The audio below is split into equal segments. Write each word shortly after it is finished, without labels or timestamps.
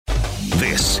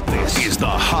This is The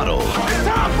Huddle.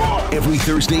 Every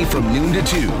Thursday from noon to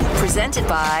 2. Presented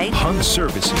by Hunt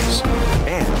Services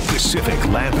and Pacific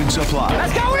Lamp and Supply.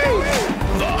 Let's go!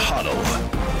 The Huddle.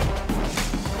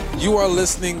 You are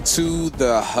listening to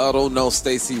The Huddle. No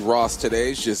Stacey Ross today.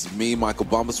 It's just me, Michael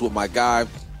Bumpus, with my guy,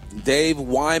 Dave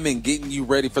Wyman, getting you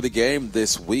ready for the game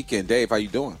this weekend. Dave, how you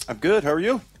doing? I'm good. How are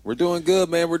you? We're doing good,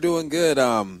 man. We're doing good.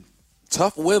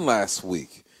 Tough win last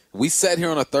week. We sat here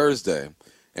on a Thursday,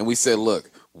 and we said,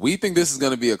 look, we think this is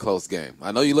going to be a close game.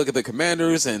 I know you look at the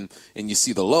Commanders, and you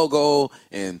see the logo,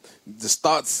 and just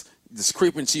thoughts just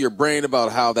creep into your brain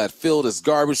about how that field is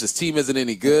garbage, this team isn't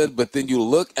any good, but then you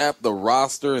look at the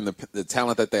roster and the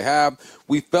talent that they have.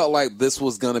 We felt like this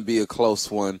was going to be a close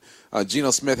one.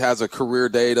 Geno Smith has a career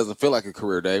day. Doesn't feel like a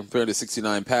career day.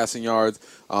 369 passing yards.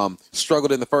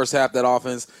 Struggled in the first half, that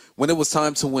offense. When it was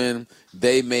time to win,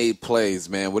 they made plays,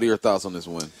 man. What are your thoughts on this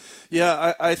win?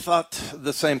 Yeah, I thought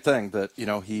the same thing, that,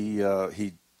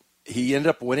 he ended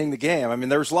up winning the game. I mean,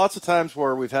 there's lots of times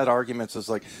where we've had arguments as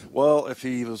like, well, if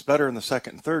he was better in the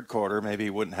second and third quarter, maybe he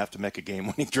wouldn't have to make a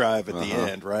game-winning drive at the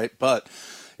end, right? But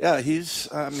yeah, he's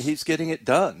getting it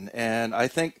done, and I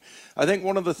think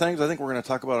one of the things I think we're going to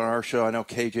talk about on our show. I know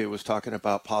KJ was talking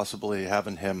about possibly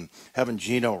having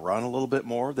Geno run a little bit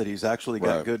more. That he's actually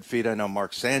got good feet. I know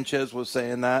Mark Sanchez was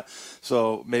saying that,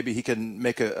 so maybe he can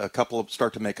make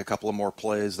start to make a couple of more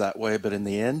plays that way. But in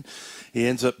the end, he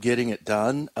ends up getting it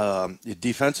done.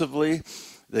 Defensively,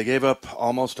 they gave up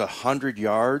almost 100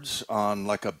 yards on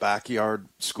like a backyard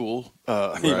schoolyard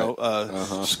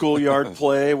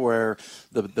play where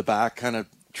the back kind of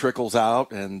trickles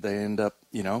out, and they end up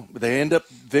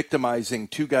victimizing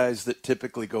two guys that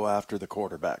typically go after the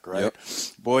quarterback, right? Yep.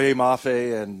 Boye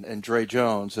Mafe and Dre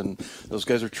Jones, and those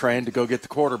guys are trained to go get the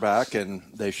quarterback, and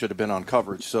they should have been on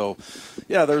coverage. So,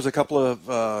 yeah, there's a couple of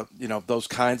those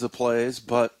kinds of plays,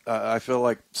 but I feel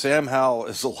like Sam Howell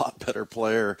is a lot better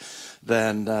player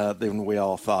than we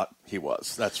all thought he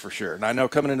was. That's for sure. And I know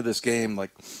coming into this game,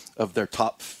 like of their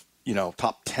top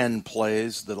 10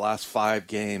 plays, the last 5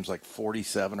 games, like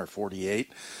 47 or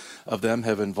 48 of them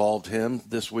have involved him.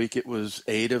 This week it was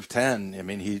 8 of 10. I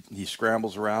mean, he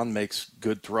scrambles around, makes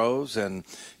good throws, and,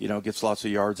 gets lots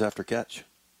of yards after catch.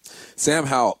 Sam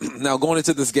Howell. Now, going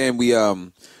into this game,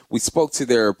 we spoke to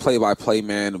their play-by-play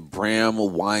man, Bram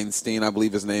Weinstein, I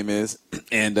believe his name is,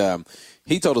 and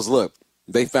he told us, look,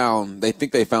 they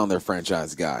think they found their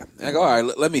franchise guy. And I go, all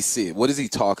right, let me see it. What is he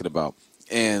talking about?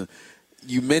 And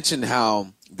you mentioned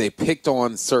how they picked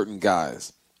on certain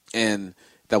guys, and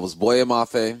that was Boye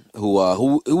Mafe,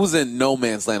 who was in no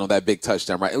man's land on that big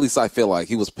touchdown, right? At least I feel like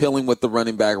he was pilling with the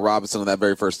running back Robinson on that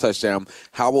very first touchdown.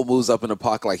 Howell moves up in the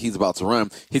pocket like he's about to run.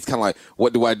 He's kind of like,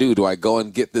 what do I do? Do I go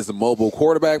and get this mobile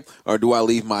quarterback, or do I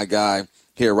leave my guy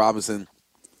here? Robinson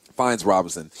finds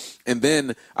Robinson. And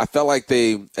then I felt like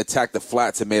they attacked the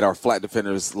flats and made our flat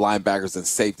defenders, linebackers, and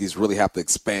safeties really have to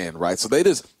expand, right? So they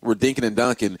just were dinking and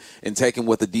dunking and taking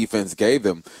what the defense gave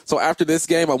them. So after this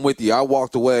game, I'm with you. I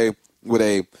walked away with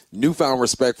a newfound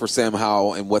respect for Sam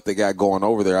Howell and what they got going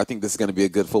over there. I think this is going to be a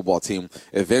good football team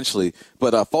eventually.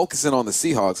 But focusing on the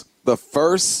Seahawks,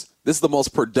 this is the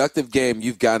most productive game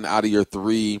you've gotten out of your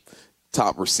 3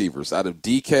 top receivers, out of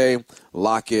DK,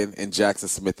 Lockett, and Jackson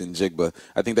Smith and Jigba.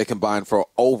 I think they combined for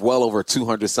well over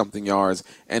 200-something yards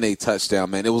and a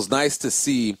touchdown, man. It was nice to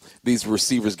see these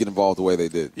receivers get involved the way they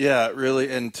did. Yeah, really,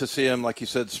 and to see him, like you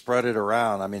said, spread it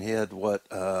around. I mean, he had,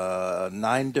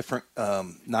 9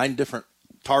 different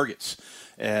targets,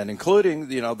 and including,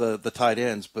 the tight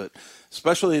ends, but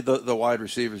especially the wide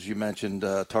receivers you mentioned,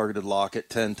 targeted Lockett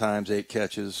 10 times, 8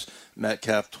 catches,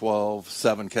 Metcalf 12,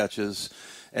 7 catches,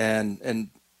 and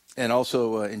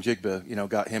also in Jigba,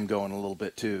 got him going a little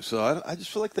bit too. So I just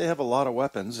feel like they have a lot of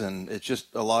weapons, and it's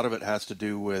just a lot of it has to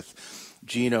do with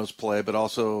Geno's play, but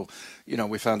also,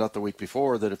 we found out the week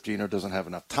before that if Geno doesn't have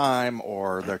enough time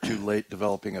or they're too late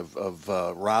developing of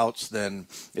routes, then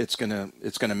it's gonna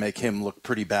make him look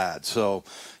pretty bad. So,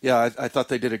 yeah, I thought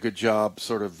they did a good job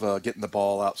sort of getting the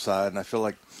ball outside, and I feel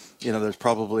like, there's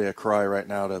probably a cry right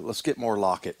now to let's get more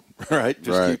Lockett. Right,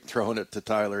 keep throwing it to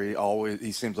Tyler.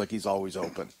 He seems like he's always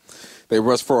open. They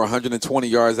rushed for 120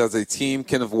 yards as a team.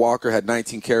 Kenneth Walker had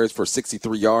 19 carries for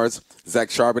 63 yards. Zach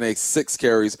Charbonnet 6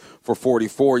 carries for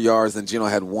 44 yards, and Geno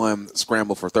had 1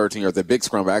 scramble for 13 yards. A big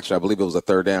scramble, actually. I believe it was a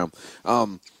third down.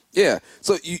 Yeah,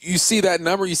 so you see that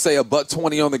number, you say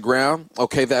 $120 on the ground.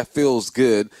 Okay, that feels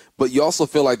good. but you also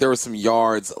feel like there were some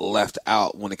yards left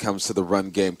out when it comes to the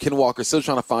run game. Ken Walker still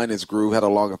trying to find his groove, had a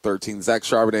long of 13. Zach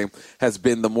Charbonnet has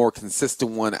been the more consistent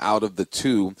one out of the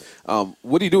two.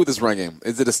 What do you do with this run game?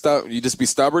 Is it you just be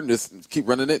stubborn, just keep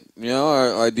running it,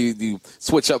 or do you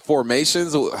switch up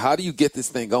formations? How do you get this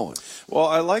thing going? Well,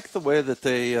 I like the way that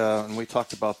they, and we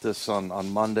talked about this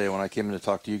on Monday when I came in to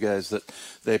talk to you guys, that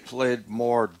they played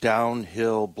more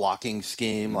downhill blocking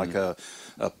scheme, like a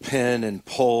pin and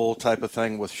pull type of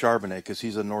thing with Charbonnet, because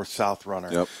he's a north-south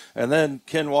runner. Yep. And then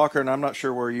Ken Walker, and I'm not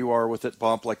sure where you are with it,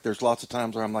 Bump, like there's lots of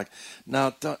times where I'm like,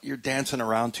 no, you're dancing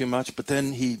around too much, but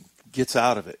then he gets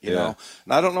out of it, you know?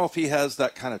 And I don't know if he has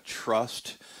that kind of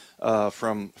trust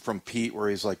from Pete, where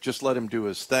he's like, just let him do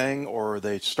his thing, or are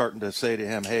they starting to say to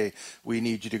him, hey, we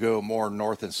need you to go more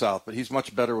north and south? But he's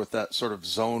much better with that sort of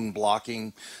zone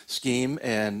blocking scheme,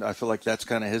 and I feel like that's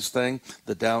kind of his thing.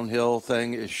 The downhill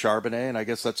thing is Charbonnet, and I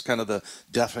guess that's kind of the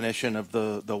definition of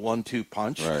the 1-2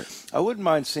 punch. Right. I wouldn't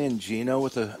mind seeing Gino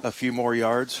with a few more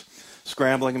yards.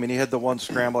 Scrambling. I mean, he had the one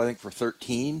scramble, I think, for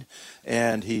 13,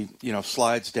 and he,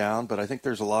 slides down. But I think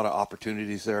there's a lot of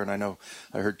opportunities there. And I know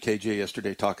I heard KJ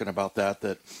yesterday talking about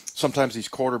that sometimes these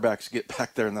quarterbacks get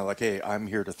back there and they're like, hey, I'm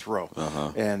here to throw.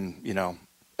 Uh-huh. And,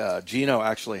 Gino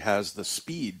actually has the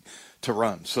speed to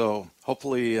run. So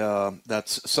hopefully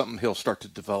that's something he'll start to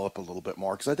develop a little bit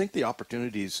more, because I think the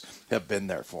opportunities have been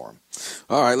there for him.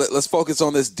 All right, let's focus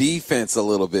on this defense a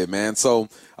little bit, man. So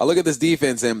I look at this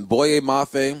defense, and Boye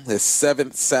Mafe, his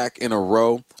 7th sack in a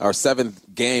row, or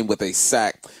 7th game with a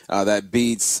sack. That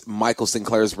beats Michael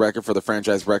Sinclair's record for the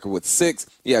franchise record with 6.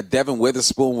 Yeah, Devin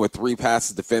Witherspoon with 3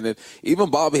 passes defended. Even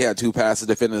Bobby had 2 passes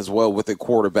defended as well with a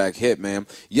quarterback hit, man.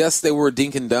 Yes, they were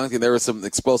dink and dunk, and there were some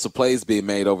explosive plays being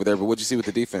made over there, but what'd you see with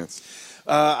the defense?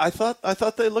 I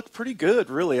thought they looked pretty good,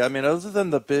 really. I mean, other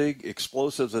than the big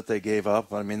explosives that they gave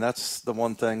up, I mean, that's the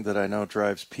one thing that I know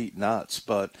drives Pete nuts.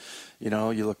 But, you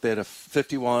look, they had a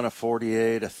 51, a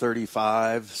 48, a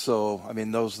 35. So, I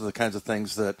mean, those are the kinds of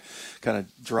things that kind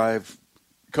of drive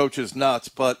coaches nuts.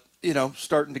 But,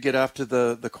 starting to get after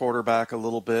the quarterback a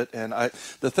little bit. And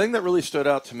the thing that really stood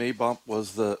out to me, Bump,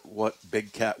 was what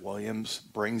Big Cat Williams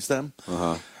brings them.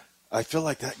 Uh-huh. I feel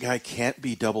like that guy can't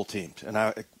be double teamed. And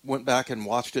I went back and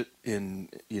watched it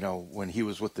when he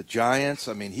was with the Giants.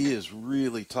 I mean, he is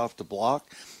really tough to block.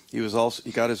 He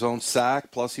got his own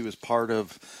sack, plus he was part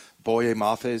of Boye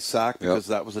Mafe's sack because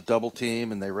that was a double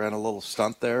team, and they ran a little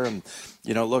stunt there. And,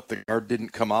 look, the guard didn't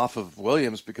come off of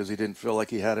Williams because he didn't feel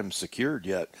like he had him secured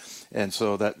yet. And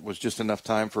so that was just enough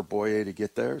time for Boye to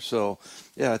get there. So,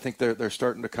 yeah, I think they're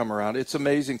starting to come around. It's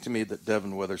amazing to me that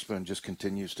Devin Witherspoon just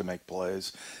continues to make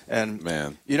plays. And,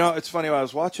 man, it's funny. I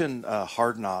was watching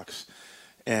Hard Knocks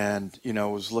and,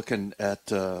 was looking at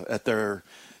their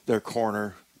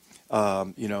corner,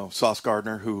 Sauce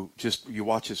Gardner, who just you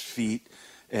watch his feet.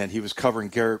 And he was covering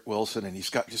Garrett Wilson, and he's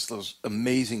got just those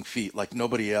amazing feet like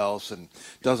nobody else, and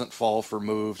doesn't fall for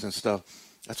moves and stuff.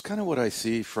 That's kind of what I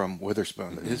see from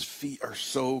Witherspoon. Mm-hmm. His feet are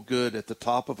so good at the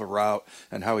top of a route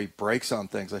and how he breaks on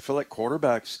things. I feel like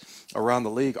quarterbacks around the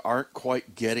league aren't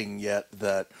quite getting yet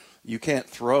that you can't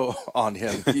throw on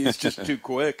him. He's just too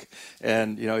quick.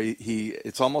 And,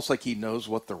 it's almost like he knows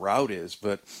what the route is.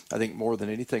 But I think more than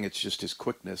anything, it's just his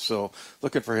quickness. So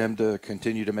looking for him to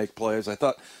continue to make plays. I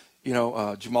thought,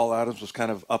 Jamal Adams was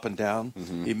kind of up and down.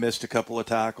 Mm-hmm. He missed a couple of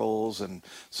tackles, and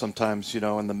sometimes,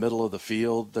 in the middle of the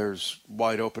field, there's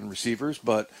wide open receivers.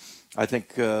 But I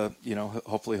think,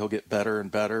 hopefully he'll get better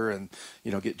and better and,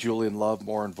 get Julian Love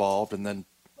more involved. And then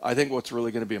I think what's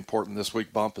really going to be important this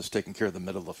week, Bump, is taking care of the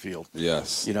middle of the field.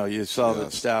 Yes. You saw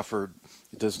that Stafford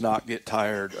does not get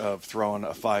tired of throwing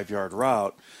a 5-yard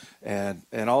route. And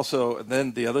also,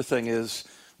 then the other thing is,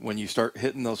 when you start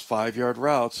hitting those 5-yard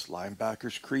routes,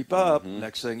 linebackers creep up. Mm-hmm.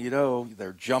 Next thing you know,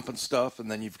 they're jumping stuff, and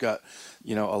then you've got,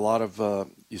 a lot of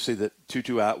you see that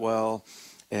Tutu Atwell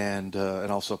and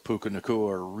also Puka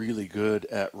Nacua are really good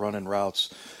at running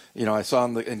routes. I saw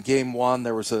in game 1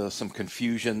 there was some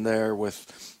confusion there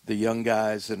with the young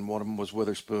guys, and one of them was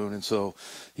Witherspoon, and so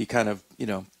he kind of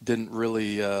didn't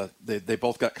really. They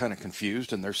both got kind of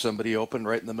confused, and there's somebody open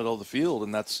right in the middle of the field,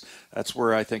 and that's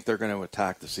where I think they're going to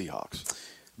attack the Seahawks.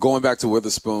 Going back to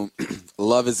Witherspoon,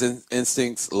 love his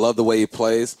instincts, love the way he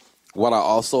plays. What I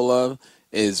also love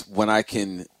is when I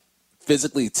can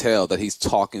physically tell that he's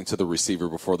talking to the receiver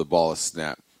before the ball is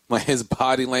snapped. Like his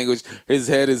body language, his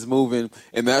head is moving,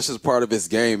 and that's just part of his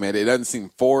game, man. It doesn't seem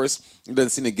forced. It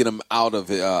doesn't seem to get him out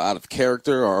of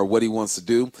character or what he wants to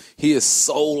do. He is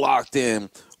so locked in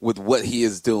with what he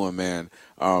is doing, man.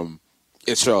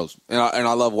 It shows, and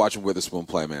I love watching Witherspoon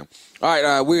play, man. All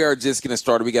right, we are just getting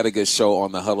started. We got a good show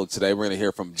on the Huddle today. We're going to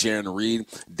hear from Jaron Reed,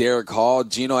 Derek Hall,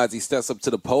 Gino as he steps up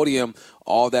to the podium.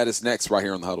 All that is next right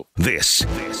here on the Huddle. This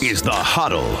is the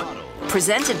Huddle.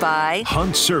 Presented by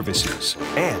Hunt Services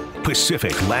and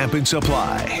Pacific Lamp and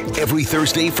Supply. Every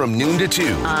Thursday from noon to 2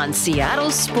 on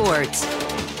Seattle Sports.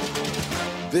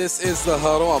 This is the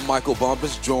Huddle. I'm Michael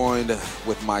Bumpus, joined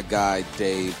with my guy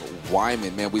Dave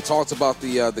Wyman. Man, we talked about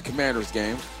the Commanders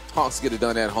game. Hawks get it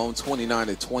done at home,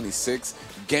 29-26.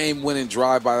 Game-winning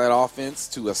drive by that offense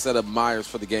to set up Myers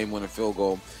for the game-winning field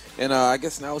goal. And I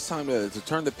guess now it's time to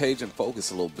turn the page and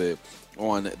focus a little bit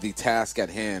on the task at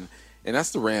hand, and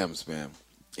that's the Rams, man.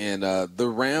 And the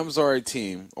Rams are a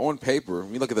team, on paper,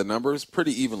 when you look at the numbers,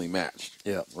 pretty evenly matched.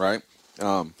 Yeah. Right?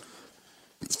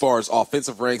 As far as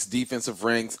offensive ranks, defensive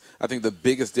ranks, I think the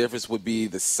biggest difference would be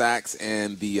the sacks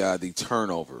and the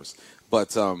turnovers.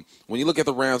 But when you look at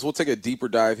the Rams, we'll take a deeper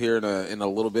dive here in a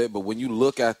little bit. But when you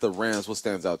look at the Rams, what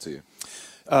stands out to you?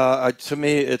 To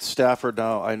me, it's Stafford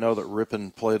now. I know that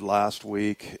Rippon played last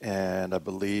week, and I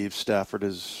believe Stafford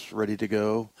is ready to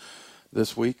go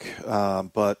this week.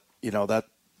 But, that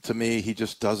to me, he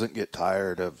just doesn't get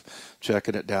tired of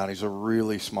checking it down. He's a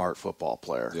really smart football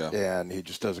player, and he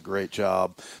just does a great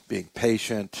job being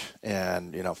patient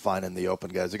and, finding the open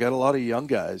guys. They got a lot of young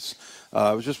guys.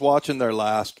 I was just watching their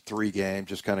last 3 games,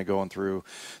 just kind of going through,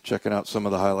 checking out some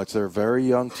of the highlights. They're a very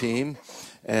young team,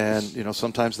 and,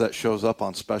 sometimes that shows up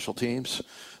on special teams.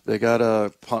 They got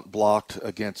a punt blocked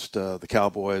against the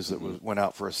Cowboys that went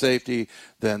out for a safety.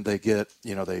 Then they get,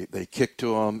 they kick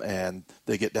to them, and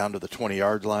they get down to the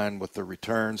 20-yard line with the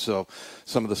return. So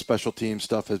some of the special team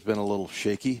stuff has been a little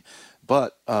shaky.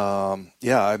 But, I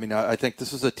think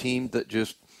this is a team that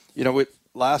just,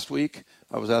 last week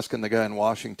I was asking the guy in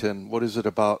Washington, what is it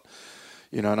about,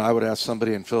 and I would ask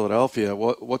somebody in Philadelphia,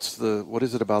 what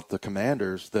is it about the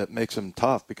Commanders that makes them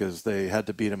tough? Because they had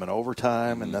to beat them in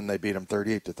overtime, and then they beat them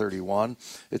 38-31.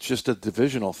 It's just a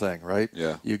divisional thing, right?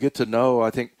 Yeah. You get to know. I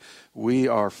think we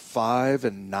are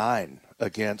 5-9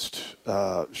 against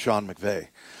Sean McVay.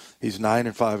 He's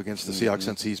 9-5 against the Seahawks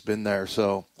since he's been there.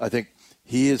 So I think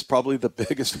he is probably the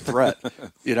biggest threat.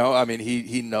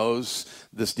 He knows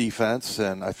this defense,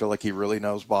 and I feel like he really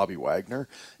knows Bobby Wagner,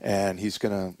 and he's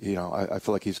going to, I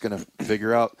feel like he's going to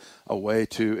figure out a way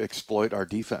to exploit our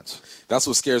defense. That's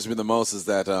what scares me the most is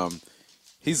that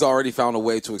he's already found a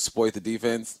way to exploit the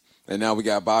defense. And now we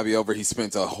got Bobby over. He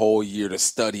spent a whole year to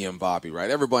studying Bobby,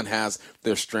 right? Everyone has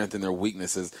their strength and their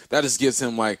weaknesses. That just gives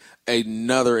him like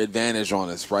another advantage on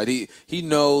us, right? He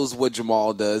knows what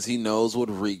Jamal does. He knows what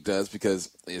Reek does because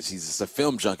he's just a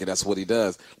film junkie. That's what he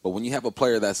does. But when you have a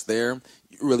player that's there,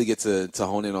 you really get to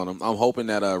hone in on him. I'm hoping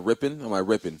that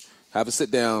Rippon, have a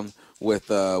sit down with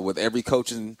every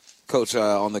coach on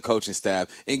the coaching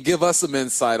staff and give us some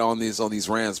insight on these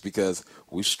Rams because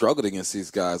we've struggled against these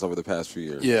guys over the past few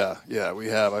years. Yeah, we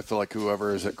have. I feel like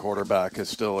whoever is at quarterback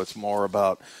it's more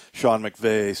about Sean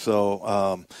McVay.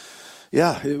 So,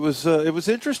 it was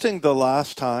interesting the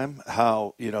last time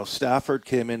how, Stafford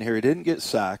came in here. He didn't get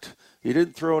sacked. He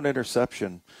didn't throw an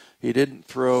interception. He didn't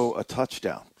throw a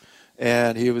touchdown.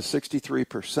 And he was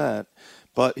 63%.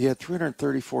 But he had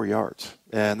 334 yards,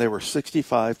 and they were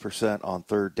 65% on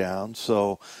third down.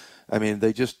 So,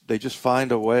 they just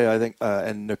find a way. I think,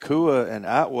 and Nakua and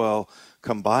Atwell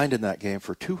combined in that game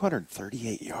for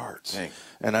 238 yards. Dang.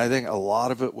 And I think a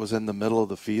lot of it was in the middle of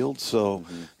the field. So,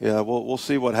 we'll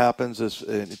see what happens.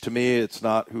 To me, it's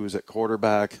not who's at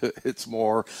quarterback. It's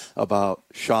more about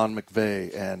Sean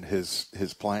McVay and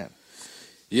his plan.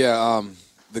 Yeah,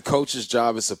 the coach's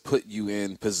job is to put you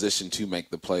in position to make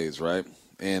the plays, right?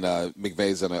 And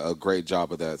McVay's done a great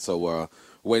job of that. So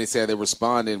waiting to see how they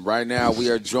respond. And right now we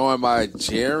are joined by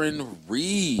Jaron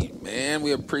Reed. Man,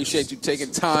 we appreciate you taking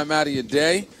time out of your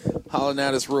day. Hollering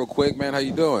at us real quick, man. How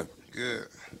you doing?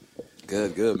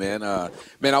 Good, man.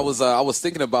 Man, I was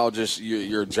thinking about just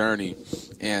your journey.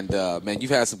 And, man, you've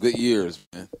had some good years,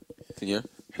 man. Can you hear?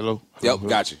 Hello. Yep,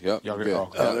 got you. Yep, Y'all good.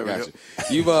 there we Got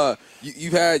go.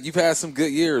 you. You've had some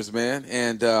good years, man.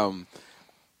 And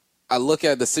I look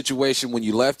at the situation when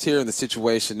you left here and the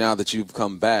situation now that you've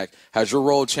come back. Has your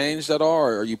role changed at all,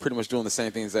 or are you pretty much doing the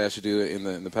same things I asked you to do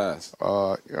in the past?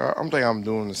 I'm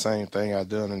doing the same thing I've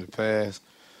done in the past,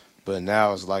 but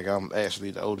now it's like I'm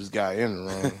actually the oldest guy in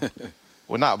the room.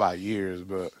 Well, not by years,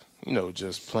 but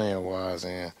just playing wise,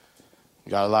 and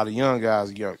you got a lot of young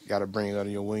guys you got to bring under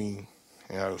your wing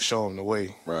and show them the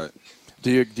way. Right. Do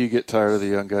you get tired of the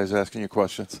young guys asking you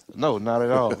questions? No, not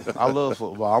at all. I love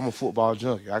football. I'm a football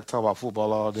junkie. I can talk about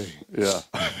football all day. Yeah.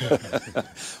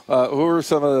 What are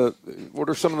some of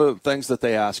the things that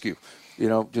they ask you?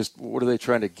 Just what are they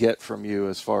trying to get from you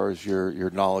as far as your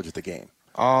knowledge of the game?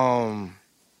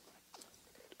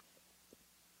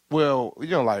 Well,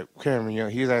 like Cameron,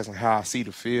 he's asking how I see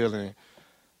the field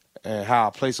and how I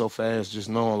play so fast, just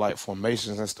knowing like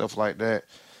formations and stuff like that.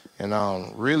 And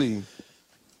really,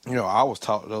 I was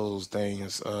taught those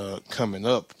things coming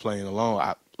up, playing alone.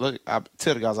 I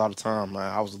tell the guys all the time,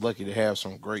 man, I was lucky to have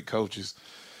some great coaches.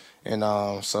 And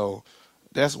so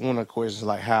that's one of the questions,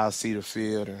 like how I see the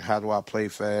field and how do I play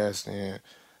fast. And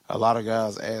a lot of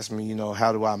guys ask me,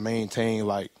 how do I maintain,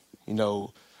 like,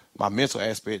 my mental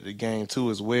aspect of the game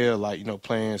too as well, like,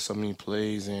 playing so many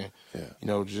plays and,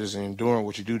 just enduring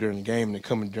what you do during the game and then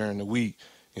coming during the week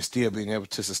and still being able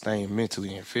to sustain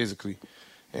mentally and physically.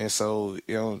 And so,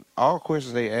 all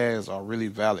questions they ask are really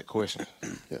valid questions.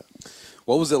 Yeah.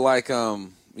 What was it like,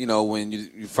 when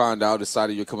you found out,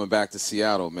 decided you're coming back to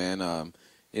Seattle, man?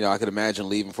 I could imagine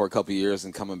leaving for a couple of years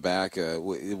and coming back.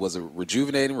 Was it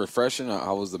rejuvenating, refreshing, or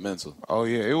how was the mental? Oh,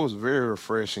 yeah, it was very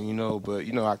refreshing, but,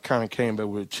 I kind of came back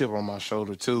with a chip on my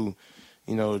shoulder, too,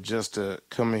 just to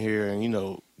come in here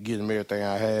and, give them everything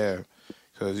I have.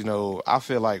 Because, I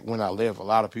feel like when I left, a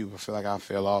lot of people feel like I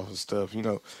fell off and stuff,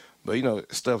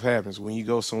 But, stuff happens. When you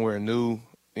go somewhere new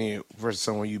versus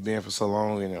somewhere you've been for so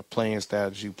long and a playing style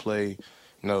that you play,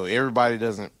 everybody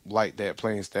doesn't like that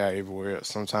playing style everywhere else.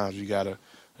 Sometimes you got to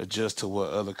adjust to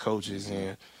what other coaches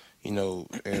and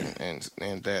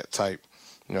that type,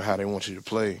 how they want you to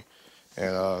play.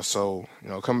 And so,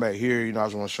 come back here, I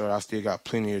just want to show you I still got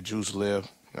plenty of juice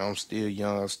left. I'm still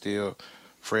young, still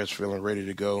fresh, feeling ready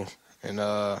to go. And,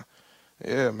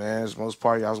 yeah, man, as most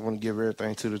part, I just want to give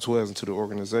everything to the 12s and to the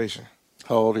organization.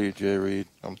 How old are you, Jay Reed?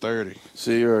 I'm 30.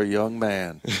 See, you're a young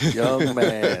man. Young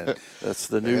man. That's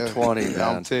the new 20, man.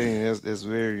 I'm telling you, it's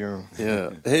very young. Yeah.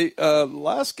 Hey,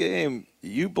 last game,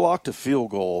 you blocked a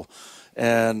field goal,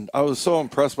 and I was so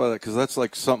impressed by that because that's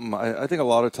like something I think a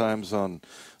lot of times on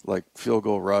like field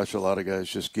goal rush, a lot of guys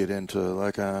just get into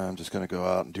like, I'm just going to go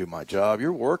out and do my job.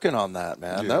 You're working on that,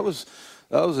 man. Yeah.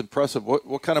 That was impressive.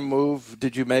 What kind of move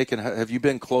did you make, and have you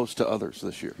been close to others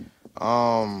this year?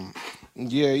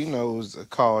 Yeah, it was a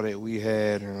call that we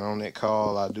had, and on that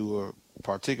call I do a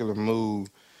particular move.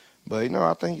 But,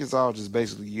 I think it's all just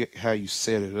basically how you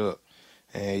set it up.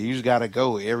 And you just got to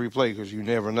go every play because you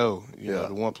never know. You know,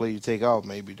 the one play you take off,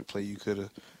 maybe the play you could have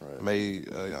made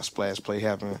a splash play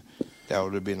happen. That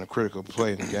would have been a critical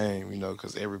play in the game,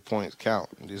 because every point count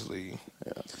in this league.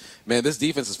 Yeah. Man, this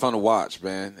defense is fun to watch,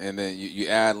 man. And then you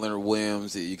add Leonard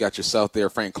Williams, you got yourself there.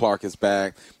 Frank Clark is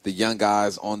back. The young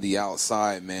guys on the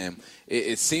outside, man.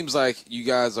 It seems like you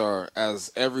guys are,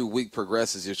 as every week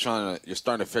progresses, you're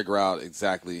starting to figure out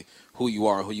exactly who you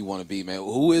are and who you want to be, man.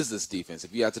 Who is this defense?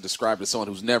 If you had to describe it to someone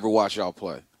who's never watched y'all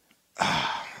play.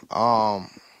 I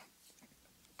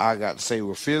got to say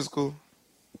we're physical,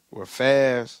 we're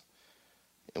fast,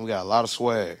 and we got a lot of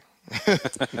swag.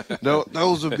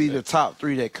 Those would be the top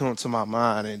three that come to my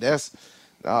mind, and that's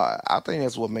I think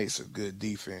that's what makes a good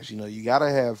defense. You got to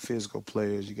have physical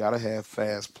players, you got to have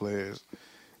fast players,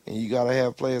 and you got to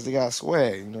have players that got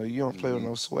swag. You don't play with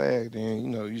no swag,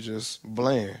 then you just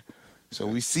bland. So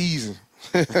we season.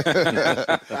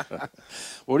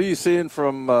 What are you seeing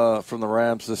from the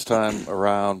Rams this time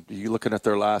around? Are you looking at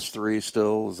their last three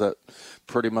still? Is that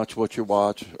pretty much what you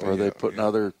watch, or are they putting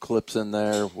other clips in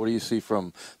there? What do you see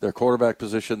from their quarterback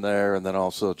position there, and then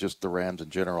also just the Rams in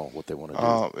general, what they want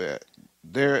to do?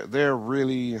 They're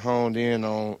really honed in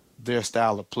on their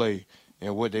style of play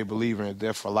and what they believe in,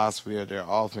 their philosophy of their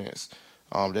offense.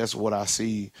 That's what I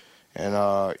see, and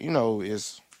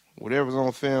it's whatever's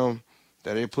on film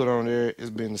that they put on there,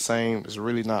 it's been the same. It's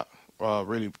really not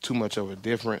really too much of a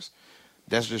difference.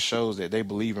 That just shows that they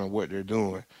believe in what they're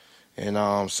doing.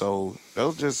 And so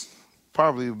those just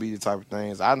probably would be the type of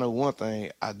things. I know one thing.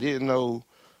 I didn't know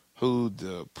who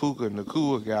the Puka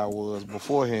Nacua guy was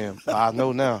before him, but I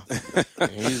know now. And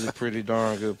he's a pretty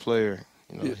darn good player.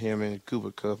 Him and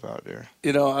Cooper Kupp out there. I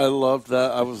loved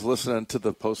that. I was listening to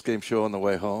the post-game show on the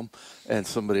way home, and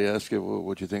somebody asked you,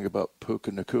 what'd you think about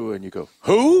Puka Nacua? And you go,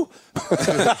 who?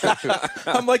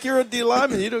 I'm like, you're a D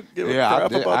lineman. You don't give a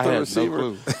crap about the receiver.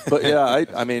 No clue.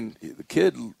 But, I mean, the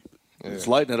kid is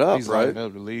lighting it up, he's right? lighting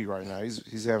up the league right now.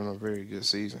 He's having a very good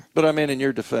season. But, I mean, in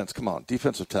your defense, come on,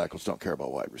 defensive tackles don't care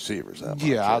about wide receivers that much.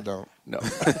 Yeah, I don't. No.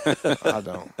 I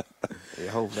don't. Yeah,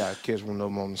 hopefully I catch one of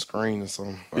them on the screen or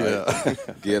something. Right? Yeah.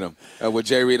 Get them. Well,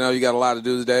 Jay Reed, I know you got a lot to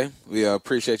do today. We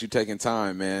appreciate you taking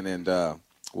time, man, and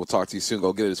we'll talk to you soon.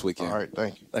 Go get it this weekend. All right,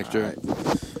 thank you. Thanks, Jerry.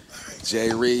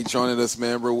 Jay Reed joining us,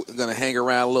 man. We're going to hang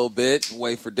around a little bit,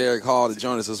 wait for Derek Hall to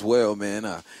join us as well,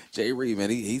 man. Jay Reed, man,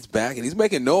 he's back, and he's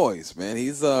making noise, man.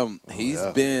 He's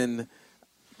been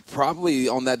probably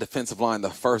on that defensive line the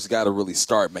first guy to really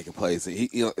start making plays.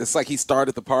 It's like he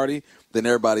started the party, then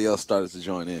everybody else started to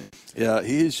join in. Yeah,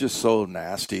 he's just so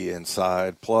nasty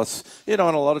inside. Plus, and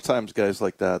a lot of times guys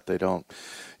like that, they don't,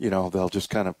 they'll just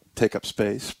kind of take up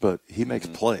space, but he makes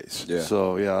plays. Yeah.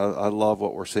 So, yeah, I love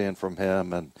what we're seeing from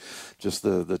him and just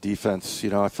the defense.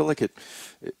 I feel like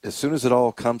as soon as it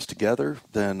all comes together,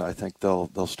 then I think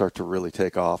they'll start to really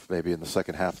take off maybe in the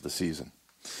second half of the season.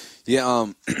 Yeah,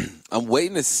 I'm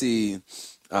waiting to see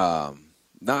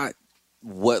not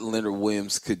what Leonard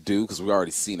Williams could do because we've already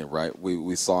seen it, right?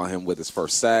 We saw him with his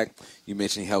first sack. You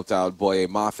mentioned he helped out Boye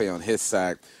Mafe on his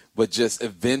sack, but just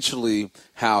eventually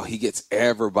how he gets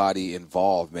everybody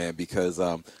involved, man, because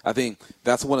I think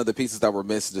that's one of the pieces that we're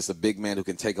missing, just a big man who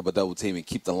can take up a double team and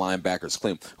keep the linebackers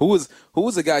clean. Who was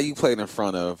the guy you played in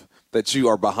front of that you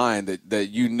are behind that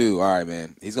you knew, all right,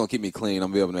 man, he's going to keep me clean.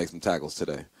 I'm going to be able to make some tackles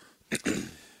today?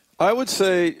 I would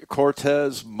say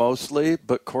Cortez mostly,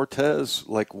 but Cortez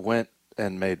went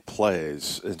and made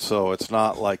plays, and so it's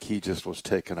not like he just was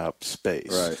taking up space.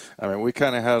 Right. I mean, we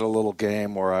kind of had a little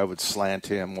game where I would slant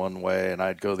him one way and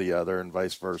I'd go the other, and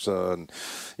vice versa, and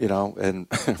and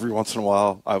every once in a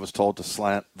while I was told to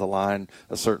slant the line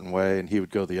a certain way, and he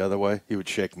would go the other way. He would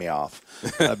shake me off.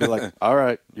 I'd be like, "All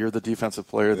right, you're the defensive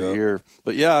player of the year."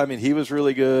 But yeah, I mean, he was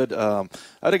really good. I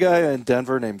had a guy in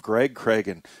Denver named Greg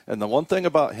Cragen, and the one thing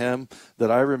about him that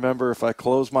I remember, if I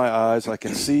close my eyes, I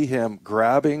can see him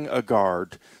grabbing a guard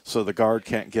so the guard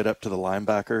can't get up to the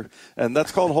linebacker, and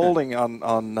that's called holding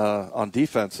on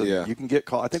defense. And you can get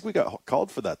called. I think we got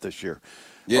called for that this year,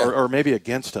 or maybe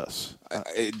against us.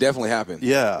 It definitely happened.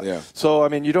 Yeah. So I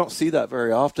mean, you don't see that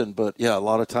very often, but yeah, a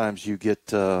lot of times you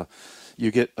get an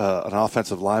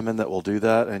offensive lineman that will do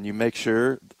that, and you make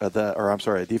sure a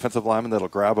defensive lineman that'll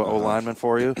grab an O-lineman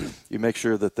for you. You make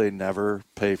sure that they never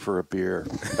pay for a beer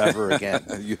ever again.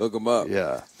 You hook them up.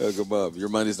 Yeah. Hook them up. Your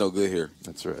money's no good here.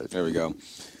 That's right. There we go.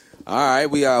 All right,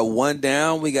 we got one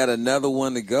down. We got another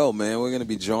one to go, man. We're going to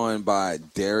be joined by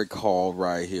Derek Hall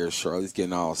right here. Charlie's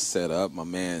getting all set up. My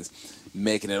man's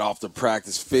making it off the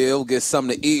practice field. Get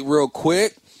something to eat real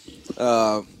quick.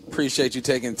 Appreciate you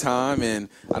taking time, and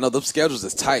I know the schedules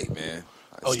is tight, man.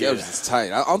 Schedules is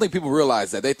tight. I don't think people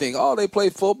realize that. They think, they play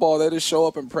football. They just show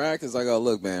up in practice. I go,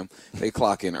 look, man, they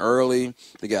clock in early.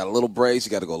 They got a little breaks.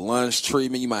 You got to go lunch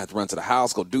treatment. You might have to run to the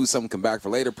house, go do something, come back for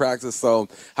later practice. So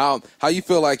how you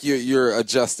feel like you're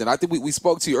adjusting? I think we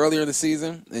spoke to you earlier in the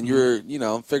season, and you're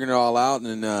figuring it all out.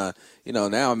 And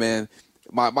now, man,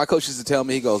 my coach used to tell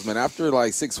me, he goes, man, after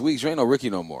like 6 weeks, you ain't no rookie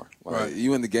no more. Right.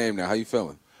 You in the game now. How you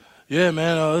feeling? Yeah,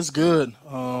 man, it's good.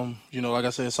 Like I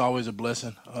said, it's always a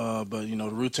blessing. But the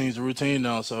routine's a routine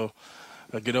now. So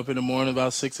I get up in the morning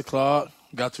about 6 o'clock.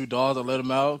 Got 2 dogs. I let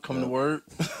them out, come to work.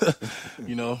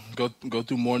 Go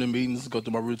through morning meetings, go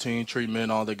through my routine,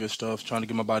 treatment, all that good stuff. Trying to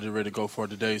get my body ready to go for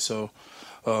the day. So,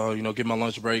 get my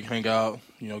lunch break, hang out.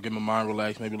 Get my mind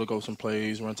relaxed. Maybe look over some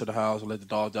plays, run to the house, let the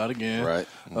dogs out again. Right.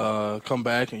 Come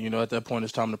back, and at that point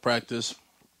it's time to practice.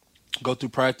 Go through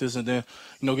practice, and then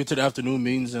get to the afternoon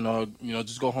meetings, and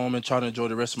just go home and try to enjoy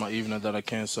the rest of my evening that I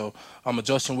can. So I'm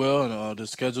adjusting well, and the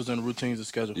schedules and the routines are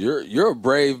scheduled. You're a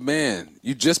brave man.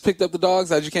 You just picked up the dogs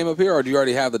as you came up here, or do you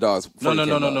already have the dogs?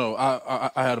 No.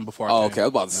 I had them before. Okay. I was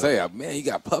about to say, man, you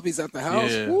got puppies at the house.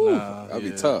 Yeah, Woo, that'd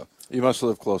be tough. You must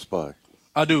live close by.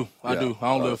 I do. I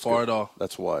don't live far good. at all.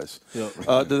 That's wise.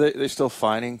 Yep. Do they still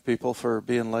fining people for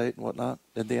being late and whatnot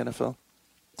in the NFL?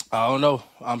 I don't know.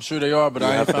 I'm sure they are, but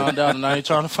I ain't found out, and I ain't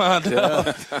trying to find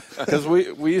out. Because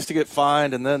we used to get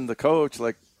fined, and then the coach,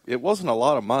 it wasn't a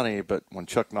lot of money, but when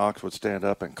Chuck Knox would stand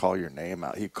up and call your name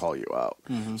out, he'd call you out.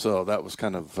 Mm-hmm. So that was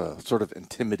kind of sort of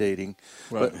intimidating.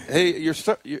 Right. But, hey, you're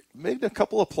made a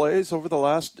couple of plays over the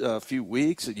last few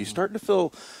weeks, and you starting to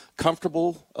feel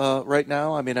comfortable right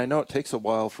now? I mean, I know it takes a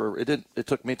while it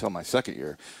took me till my second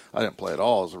year. I didn't play at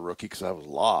all as a rookie because I was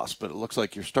lost, but it looks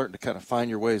like you're starting to kind of find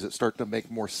your ways. It's starting to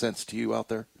make more sense to you out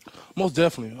there? Most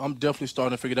definitely. I'm definitely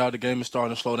starting to figure it out. The game is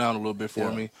starting to slow down a little bit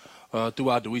for me.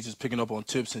 Throughout the week, just picking up on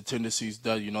tips and tendencies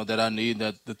that that I need,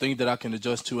 that the thing that I can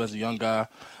adjust to as a young guy.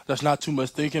 That's not too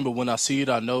much thinking, but when I see it,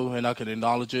 I know and I can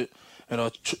acknowledge it,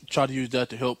 and try to use that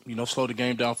to help slow the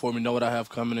game down for me, know what I have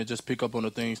coming, and just pick up on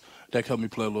the things that help me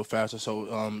play a little faster. So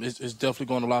it's definitely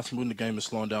going a lot smoother. The game is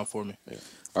slowing down for me. Yeah.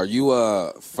 Are you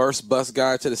a first bus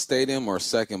guy to the stadium or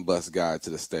second bus guy to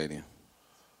the stadium?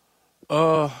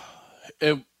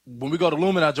 When we go to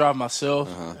Lumen, I drive myself,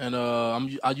 and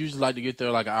I usually like to get there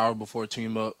like an hour before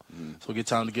team up, so get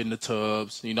time to get in the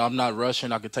tubs. I'm not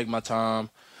rushing. I can take my time,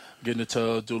 get in the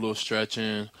tub, do a little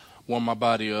stretching, warm my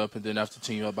body up, and then after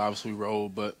team up, obviously roll.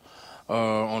 But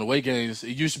on away games.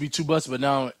 It used to be 2 buses, but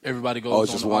now everybody goes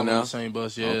it's just on one now? the same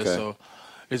bus. Yeah, Okay. so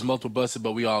it's multiple buses,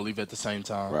 but we all leave at the same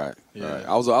time. Right. Yeah. Right.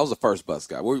 I was the first bus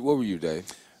guy. What were you, Dave?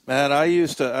 Man, I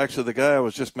used to actually, the guy I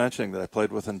was just mentioning that I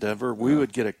played with in Denver, we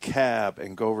would get a cab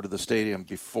and go over to the stadium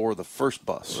before the first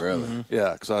bus. Really? Mm-hmm.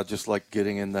 Yeah, because I just like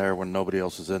getting in there when nobody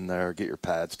else is in there, get your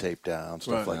pads taped down,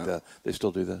 stuff Right. like that. They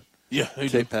still do that? Yeah, they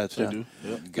Tape do. pads They down. do.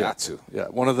 Yep. Got to. Yeah,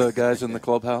 one of the guys in the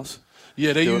clubhouse.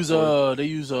 Yeah, they Do it use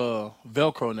for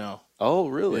Velcro now. Oh,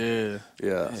 really? Yeah.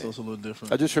 Yeah. So it's a little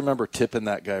different. I just remember tipping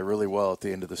that guy really well at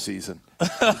the end of the season.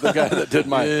 The guy that did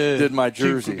my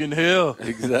jersey. Keep from getting hell.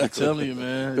 Exactly. I'm telling you,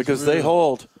 man. It's Because real. they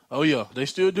hold. Oh yeah, they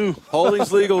still do.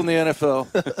 Holding's legal in the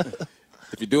NFL.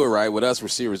 If you do it right with us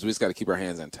receivers, we just got to keep our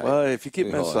hands in tight. Well, if you keep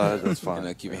We them hold inside, it. that's fine. And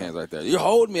then keep your hands right there. You're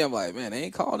holding me. I'm like, man, they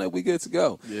ain't calling it. We good to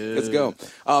go. Yeah. Let's go.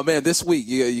 Man, this week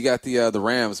you got the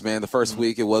Rams, man. The first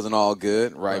week it wasn't all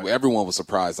good, right? Everyone was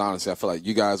surprised, honestly. I feel like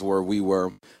you guys were, we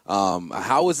were.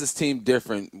 How is this team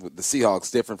different, the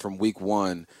Seahawks, different from week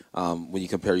one when you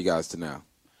compare you guys to now?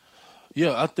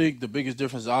 Yeah, I think the biggest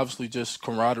difference is obviously just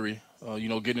camaraderie.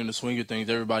 Getting in the swing of things.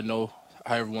 Everybody know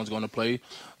how everyone's going to play,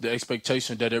 the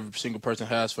expectation that every single person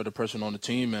has for the person on the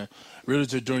team, and really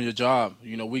just doing your job.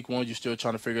 Week one, you're still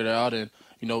trying to figure it out, and,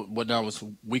 what now was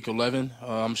week 11.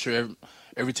 I'm sure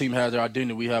every team has their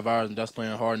identity. We have ours, and that's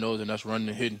playing hard-nosed, and that's running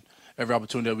and hitting every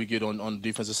opportunity that we get on the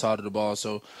defensive side of the ball.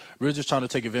 So we're just trying to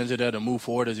take advantage of that and move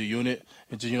forward as a unit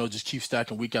and just keep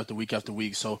stacking week after week after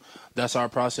week. So that's our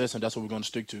process, and that's what we're going to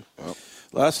stick to. Well,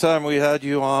 last time we had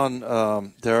you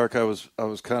on, Derek, I was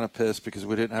kind of pissed because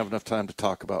we didn't have enough time to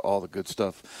talk about all the good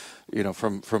stuff,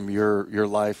 from your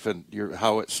life and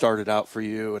how it started out for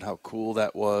you and how cool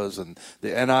that was, and the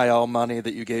NIL money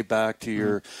that you gave back to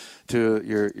your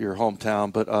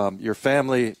hometown. But your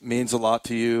family means a lot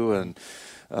to you, and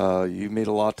you mean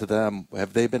a lot to them.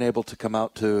 Have they been able to come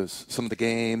out to some of the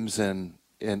games and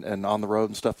on the road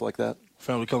and stuff like that?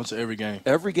 Family comes to every game.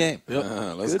 Every game.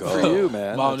 Yep. Let's Good go. for you,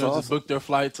 man. Mom That's just awesome. booked their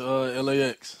flight to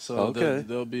LAX, so Okay.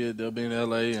 they'll be in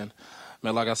LA. And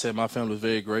man, like I said, my family is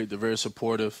very great. They're very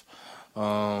supportive.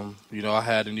 I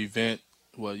had an event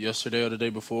yesterday or the day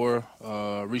before.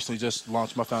 Recently just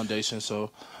launched my foundation,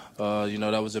 so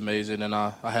that was amazing. And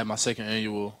I had my second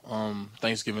annual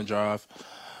Thanksgiving drive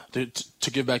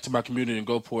to give back to my community in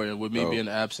Gulfport. And with me being in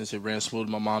absence, it ran smooth.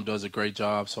 My mom does a great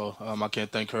job, so I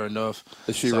can't thank her enough.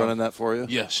 Is she running that for you?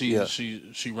 Yeah,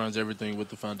 she runs everything with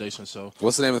the foundation. So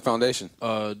what's the name of the foundation?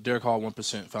 Derek Hall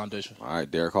 1% Foundation. All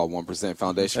right, Derek Hall 1%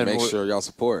 Foundation. And Make sure y'all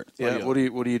support. Yeah. yeah. What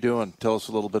are you doing? Tell us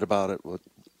a little bit about it.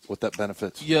 What that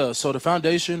benefits. Yeah, so the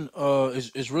foundation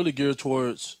is really geared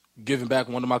towards giving back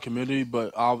one to my community,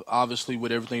 but obviously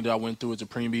with everything that I went through as a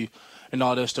preemie and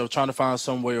all that stuff, trying to find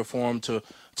some way or form to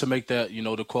make that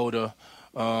the quota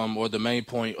or the main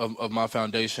point of my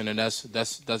foundation, and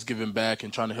that's giving back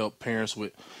and trying to help parents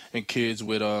with and kids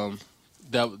with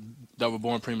that were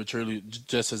born prematurely,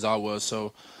 just as I was.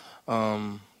 So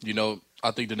I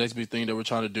think the next big thing that we're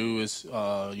trying to do is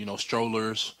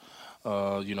strollers.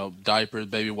 Diapers,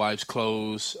 baby wipes,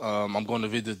 clothes. I'm going to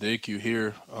visit the ICU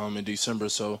here in December,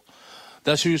 so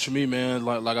that's huge for me, man.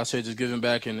 Like I said, just giving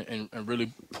back and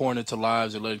really pouring into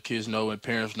lives and letting kids know and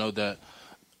parents know that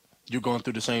you're going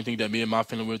through the same thing that me and my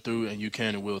family went through, and you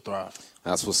can and will thrive.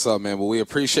 That's what's up, man. Well, we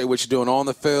appreciate what you're doing on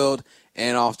the field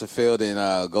and off the field,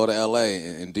 and go to L.A.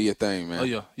 and do your thing, man. Oh,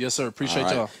 yeah. Yes, sir. Appreciate All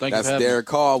right. y'all. Thank That's you for having Derek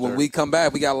me. Carr. When we come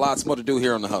back, we got lots more to do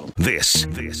here on the Huddle. This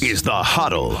is the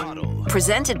Huddle.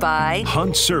 Presented by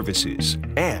Hunt Services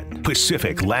and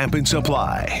Pacific Lamp and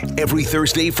Supply. Every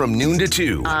Thursday from noon to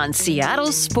 2. on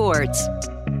Seattle Sports.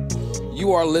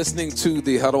 You are listening to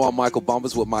the Huddle. I'm Michael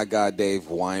Bumpus with my guy Dave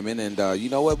Wyman, and you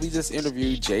know what? We just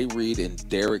interviewed Jay Reed and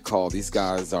Derek Hall. These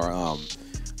guys are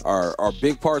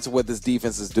big parts of what this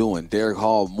defense is doing. Derek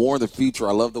Hall, more in the future.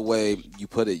 I love the way you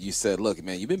put it. You said, look,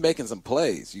 man, you've been making some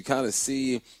plays. You kind of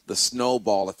see the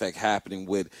snowball effect happening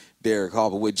with Derek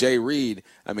Hall. But with Jay Reed,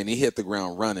 I mean, he hit the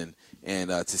ground running. And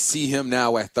to see him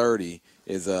now at 30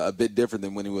 is a bit different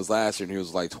than when he was last year, and he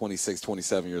was like 26,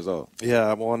 27 years old.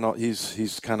 Yeah, well, no,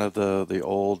 he's kind of the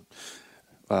old.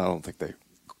 I don't think they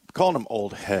calling him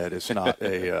old head is not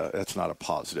that's not a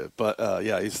positive. But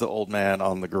yeah, he's the old man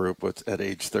on the group at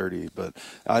age 30. But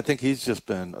I think he's just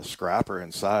been a scrapper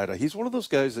inside. He's one of those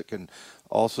guys that can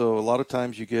also, a lot of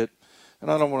times you get, and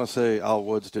I don't want to say Al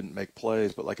Woods didn't make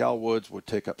plays, but like Al Woods would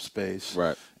take up space.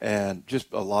 Right. And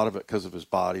just a lot of it because of his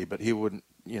body, but he wouldn't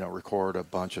record a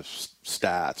bunch of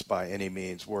stats by any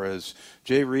means. Whereas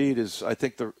Jay Reed I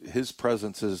think his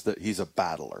presence is that he's a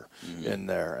battler in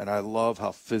there. And I love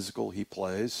how physical he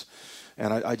plays.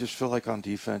 And I just feel like on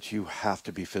defense, you have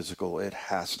to be physical. It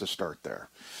has to start there.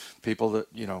 People that,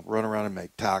 run around and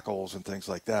make tackles and things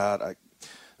like that,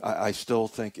 I still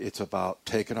think it's about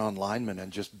taking on linemen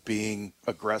and just being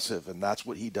aggressive, and that's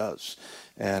what he does.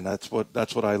 And that's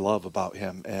what I love about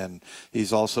him. And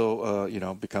he's also,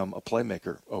 become a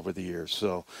playmaker over the years.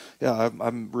 So, yeah,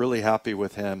 I'm really happy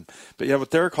with him. But, yeah,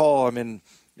 with Derek Hall, I mean,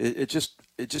 it just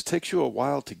takes you a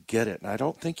while to get it. And I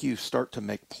don't think you start to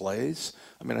make plays.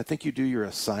 I mean, I think you do your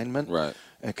assignment. Right.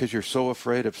 And because you're so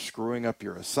afraid of screwing up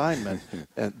your assignment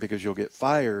and because you'll get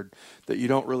fired, that you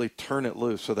don't really turn it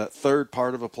loose. So that third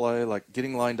part of a play, like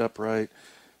getting lined up right,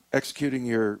 executing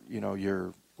your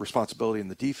responsibility in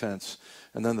the defense,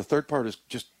 and then the third part is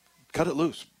just cut it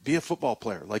loose. Be a football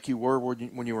player like you were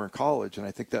when you were in college. And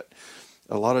I think that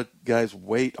a lot of guys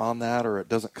wait on that, or it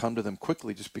doesn't come to them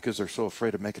quickly just because they're so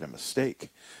afraid of making a mistake.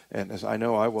 And as I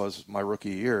know I was my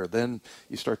rookie year, then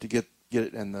you start to get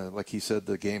it, and like he said,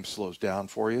 the game slows down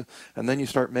for you, and then you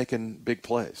start making big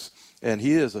plays. And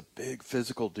he is a big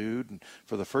physical dude, and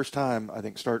for the first time, I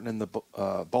think starting in the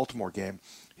Baltimore game,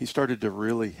 he started to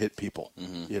really hit people.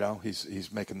 He's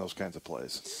making those kinds of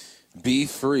plays. Be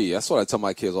free. That's what I tell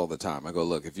my kids all the time. I go,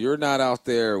 look, if you're not out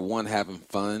there, having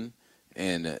fun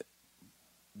and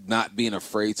not being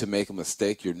afraid to make a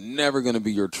mistake, you're never going to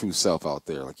be your true self out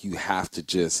there. Like, you have to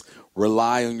just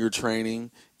rely on your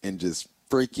training and just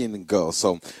freaking go.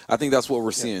 So I think that's what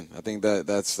we're seeing. I think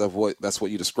that's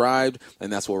what you described, and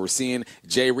that's what we're seeing.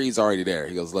 Jay Reed's already there.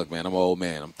 He goes, look, man, I'm an old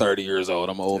man. I'm 30 years old.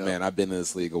 I'm an old man. I've been in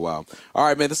this league a while. All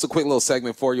right, man, this is a quick little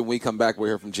segment for you. When we come back, we'll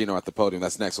hear from Gino at the podium.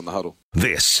 That's next on The Huddle.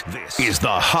 This is The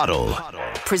Huddle.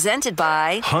 Presented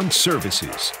by Hunt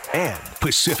Services and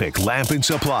Pacific Lamp and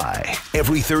Supply.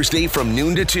 Every Thursday from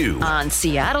noon to 2 on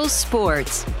Seattle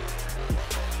Sports.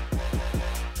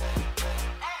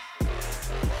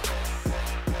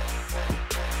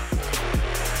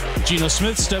 Geno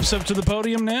Smith steps up to the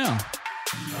podium now.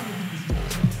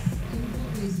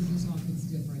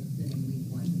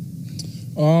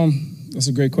 That's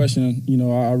a great question.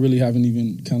 I really haven't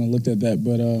even kind of looked at that,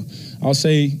 but I'll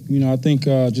say, I think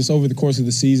just over the course of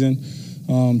the season,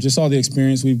 just all the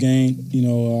experience we've gained.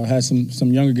 Had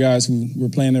some younger guys who were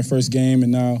playing their first game,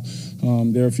 and now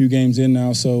they're a few games in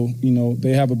now, so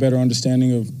they have a better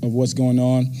understanding of what's going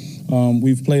on.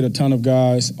 We've played a ton of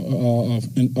guys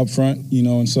up front,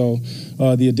 and so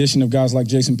the addition of guys like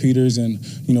Jason Peters and,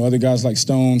 other guys like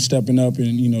Stone stepping up,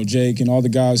 and, Jake and all the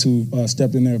guys who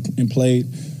stepped in there and played,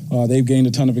 they've gained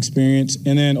a ton of experience.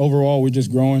 And then overall, we're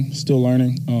just growing, still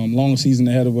learning, long season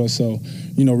ahead of us. So,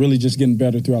 really just getting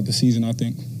better throughout the season, I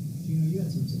think. You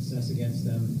had some success against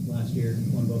them last year,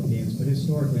 won both games, but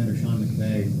historically under Sean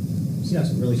McVay, Seahawks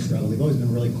have really struggled. They've always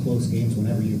been really close games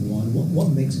whenever you've won. What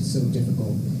makes it so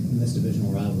difficult in this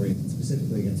divisional rivalry,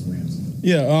 specifically against the Rams?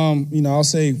 Yeah, I'll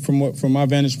say from my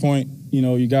vantage point,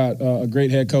 you got a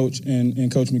great head coach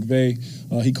and Coach McVay.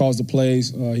 He calls the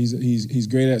plays. He's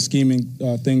great at scheming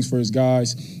things for his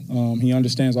guys. He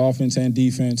understands offense and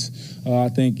defense. I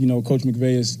think Coach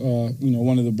McVay is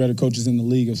one of the better coaches in the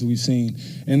league, as we've seen.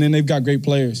 And then they've got great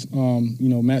players.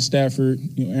 Matt Stafford,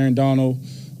 Aaron Donald.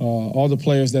 All the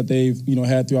players that they've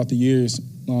had throughout the years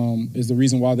is the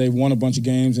reason why they've won a bunch of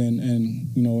games, and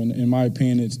in my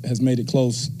opinion, it has made it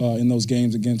close in those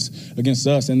games against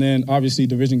us. And then obviously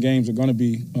division games are going to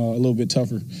be a little bit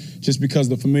tougher, just because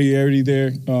the familiarity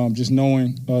there, just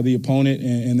knowing the opponent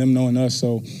and them knowing us.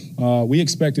 So we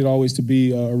expect it always to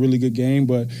be a really good game,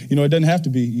 but it doesn't have to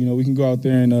be. We can go out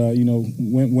there and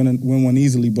win one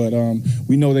easily, but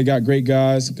we know they got great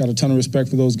guys, got a ton of respect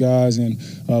for those guys, and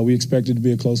we expect it to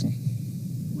be a close one.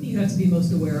 What do you have to be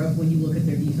most aware of when you look at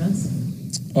their defense?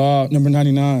 Number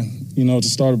 99. To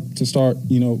start.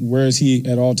 Where is he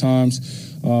at all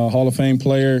times? Hall of Fame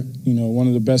player. One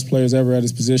of the best players ever at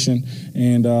his position,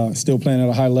 and still playing at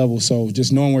a high level. So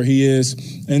just knowing where he is,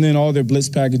 and then all their blitz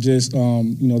packages.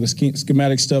 The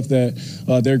schematic stuff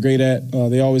that they're great at.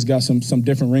 They always got some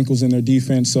different wrinkles in their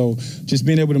defense. So just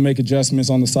being able to make adjustments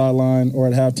on the sideline or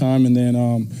at halftime, and then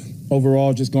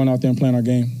overall just going out there and playing our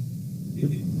game.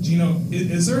 Gino,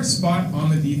 is there a spot on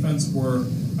the defense where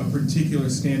a particular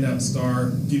standout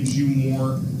star gives you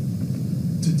more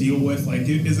to deal with? Like,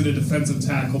 is it a defensive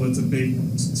tackle that's a big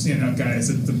standout guy?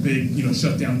 Is it the big,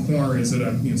 shutdown corner? Is it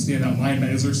a standout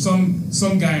linebacker? Is there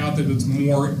some guy out there that's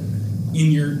more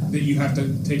that you have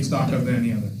to take stock of than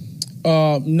any other?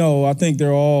 No, I think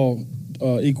they're all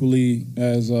equally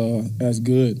as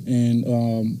good,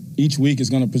 and each week is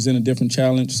going to present a different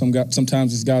challenge.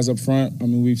 Sometimes it's guys up front. I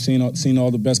mean, we've seen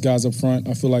all the best guys up front.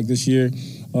 I feel like this year,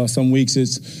 some weeks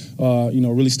it's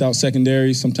really stout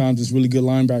secondary. Sometimes it's really good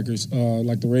linebackers,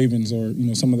 like the Ravens or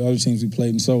some of the other teams we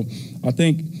played. And so I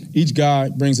think each guy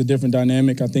brings a different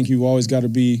dynamic. I think you've always got to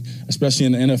be, especially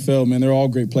in the NFL, man, they're all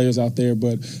great players out there,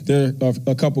 but there are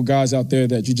a couple guys out there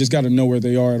that you just got to know where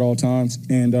they are at all times.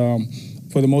 And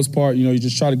for the most part, you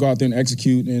just try to go out there and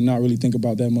execute and not really think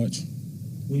about that much.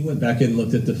 When you went back and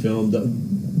looked at the film,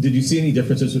 did you see any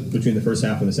differences between the first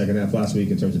half and the second half last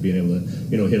week in terms of being able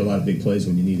to, hit a lot of big plays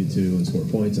when you needed to and score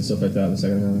points and stuff like that in the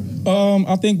second half?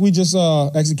 I think we just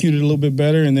executed a little bit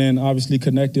better and then obviously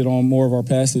connected on more of our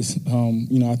passes.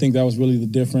 I think that was really the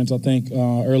difference. I think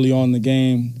early on in the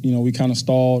game, we kind of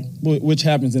stalled, which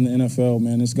happens in the NFL,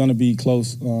 man. It's going to be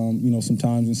close,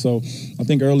 sometimes. And so I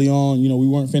think early on, we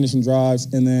weren't finishing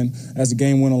drives. And then as the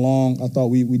game went along, I thought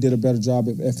we did a better job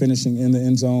at finishing in the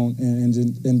end zone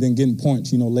and then getting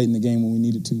points, late in the game when we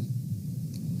needed to.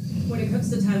 When it comes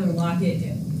to Tyler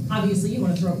Lockett, obviously you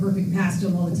want to throw a perfect pass to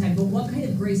him all the time, but what kind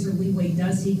of grace or leeway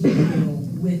does he give you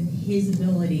with his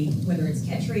ability, whether it's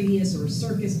catch radius or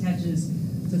circus catches,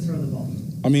 to throw the ball?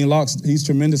 I mean, Locke's, he's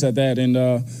tremendous at that. And,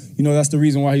 that's the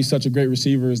reason why he's such a great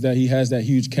receiver is that he has that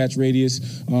huge catch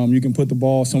radius. You can put the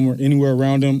ball anywhere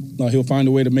around him. He'll find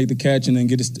a way to make the catch and then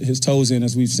get his toes in,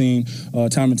 as we've seen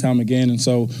time and time again. And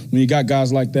so when you got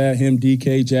guys like that, him,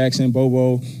 DK, Jackson,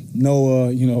 Bobo,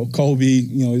 Noah, Kobe,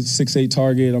 6'8"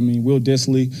 target. I mean, Will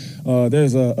Dissly.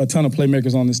 There's a ton of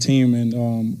playmakers on this team, and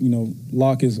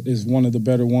Locke is one of the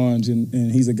better ones,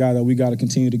 and he's a guy that we got to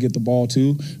continue to get the ball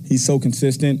to. He's so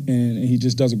consistent, and he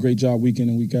just does a great job week in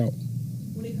and week out.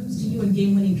 When it comes to you and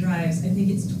game-winning drives, I think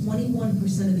it's 21%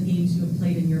 of the games you have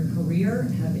played in your career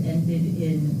have ended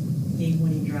in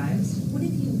game-winning drives. What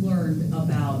have you learned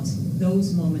about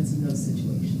those moments in those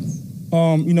situations?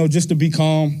 Just to be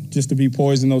calm, just to be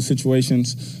poised in those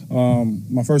situations.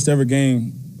 My first ever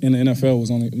game in the NFL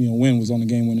was on the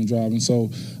game-winning drive, and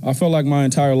so I felt like my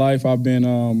entire life I've been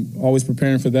always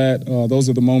preparing for that. Those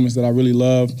are the moments that I really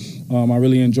love. I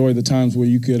really enjoy the times where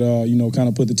you could, kind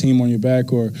of put the team on your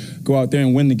back or go out there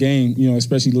and win the game,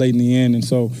 especially late in the end. And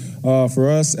so for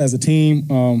us as a team,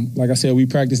 like I said, we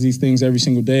practice these things every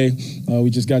single day. We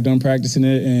just got done practicing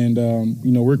it, and,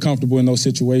 we're comfortable in those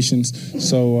situations.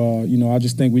 So, I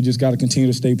just think we just got to continue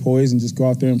to stay poised and just go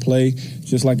out there and play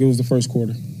just like it was the first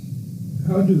quarter.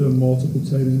 How do the multiple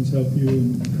tight ends help you,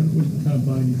 and what kind of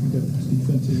body do you think that this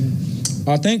defense is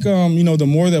in? I think, the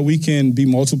more that we can be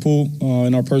multiple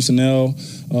in our personnel,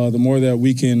 the more that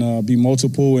we can be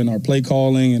multiple in our play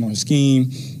calling and our scheme,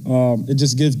 it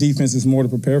just gives defenses more to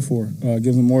prepare for,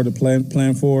 gives them more to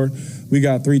plan for. We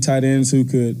got 3 tight ends who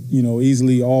could,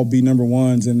 easily all be number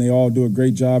ones, and they all do a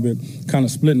great job at kind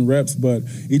of splitting reps, but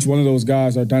each one of those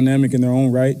guys are dynamic in their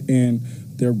own right, and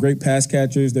they're great pass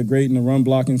catchers. They're great in the run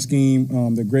blocking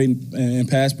scheme. They're great in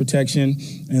pass protection,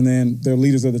 and then they're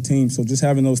leaders of the team. So just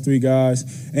having those 3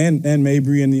 guys, and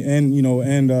Mabry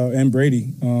and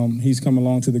Brady, he's come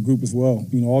along to the group as well.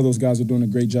 All those guys are doing a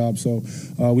great job. So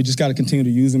we just got to continue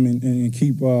to use them and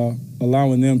keep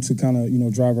allowing them to kind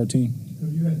of drive our team.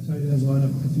 Have you had tight ends line up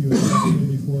with you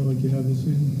before, like you have this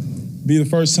season? Be the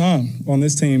first time on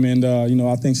this team, and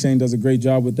I think Shane does a great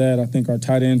job with that. I think our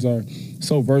tight ends are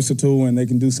so versatile, and they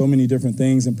can do so many different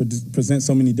things and present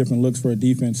so many different looks for a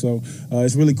defense. So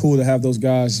it's really cool to have those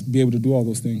guys be able to do all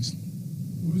those things.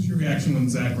 What was your reaction when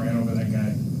Zach ran over that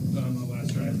guy on the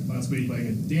last drive last week?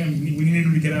 Like, damn, we needed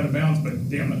him to get out of bounds, but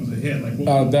damn, that was a hit.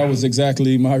 Like, that was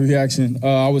exactly my reaction.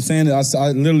 I was saying that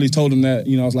I literally told him that.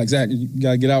 I was like, Zach, you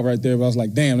gotta get out right there. But I was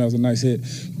like, damn, that was a nice hit.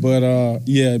 But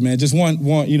yeah, man, just one.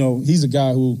 He's a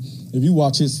guy who, if you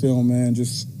watch his film, man,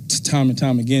 just time and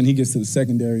time again, he gets to the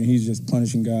secondary and he's just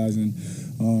punishing guys. And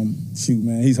shoot,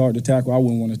 man, he's hard to tackle. I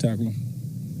wouldn't want to tackle him.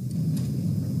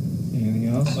 Anything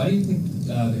else? Why do you think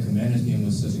the Commanders game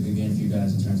was such a good game for you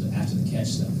guys in terms of after the catch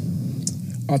stuff?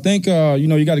 I think,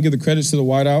 you got to give the credits to the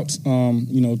wideouts,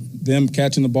 them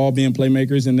catching the ball, being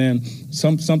playmakers, and then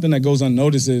something that goes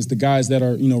unnoticed is the guys that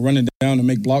are, running down to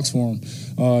make blocks for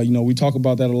them. We talk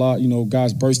about that a lot,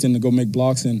 guys burst in to go make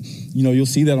blocks, and, you'll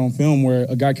see that on film where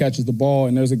a guy catches the ball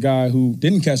and there's a guy who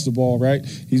didn't catch the ball, right?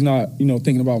 He's not,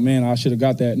 thinking about, man, I should have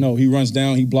got that. No, he runs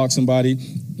down, he blocks somebody,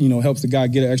 helps the guy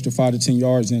get an extra 5 to 10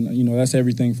 yards, and, that's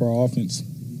everything for our offense.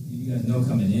 You guys know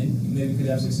coming in, you maybe could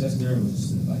have success there, or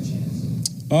was it just by chance?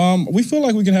 We feel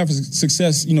like we can have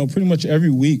success, pretty much every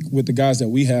week with the guys that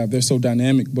we have. They're so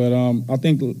dynamic. But I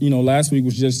think, last week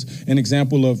was just an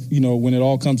example of, when it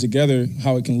all comes together,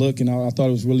 how it can look. And I thought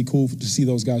it was really cool to see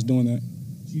those guys doing that.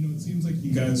 Gino, it seems like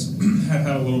you guys have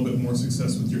had a little bit more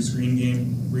success with your screen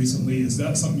game recently. Is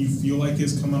that something you feel like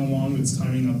is coming along, that's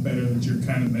timing up better, that you're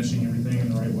kind of meshing everything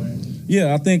in the right way?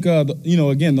 Yeah, I think,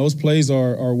 again, those plays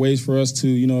are ways for us to,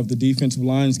 if the defensive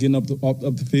line is getting up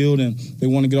the field and they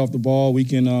want to get off the ball, we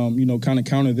can, kind of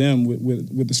counter them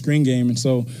with the screen game. And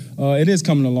so it is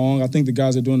coming along. I think the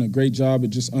guys are doing a great job at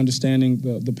just understanding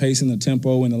the pace and the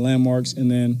tempo and the landmarks, and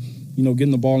then,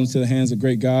 getting the ball into the hands of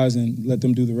great guys and let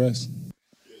them do the rest.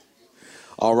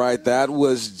 All right, that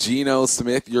was Geno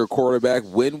Smith, your quarterback.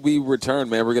 When we return,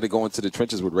 man, we're going to go into the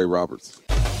trenches with Ray Roberts.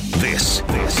 This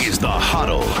is The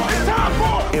Huddle.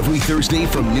 Every Thursday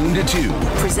from noon to 2.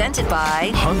 Presented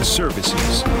by Hunt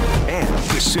Services and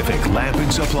Pacific Lamp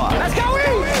and Supply. Let's go!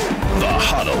 The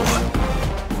Huddle.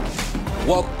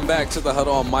 Welcome back to The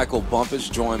Huddle. I'm Michael Bumpus,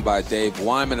 joined by Dave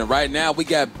Wyman. And right now, we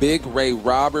got Big Ray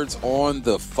Roberts on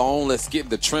the phone. Let's get in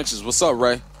the trenches. What's up,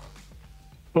 Ray?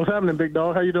 What's happening, big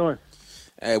dog? How you doing?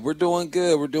 Hey, we're doing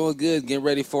good. We're doing good. Getting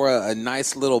ready for a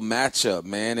nice little matchup,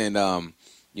 man. And,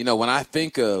 when I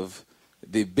think of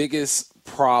the biggest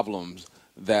problems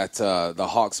that the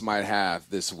Hawks might have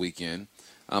this weekend,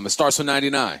 it starts with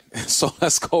 99. So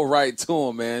let's go right to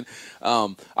them, man.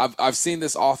 I've seen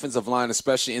this offensive line,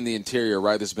 especially in the interior,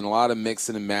 right? There's been a lot of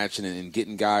mixing and matching and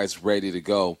getting guys ready to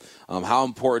go. How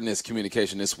important is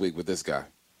communication this week with this guy?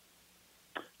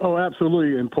 Oh,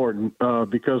 absolutely important,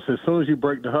 because as soon as you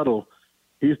break the huddle,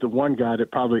 he's the one guy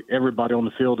that probably everybody on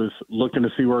the field is looking to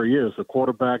see where he is. The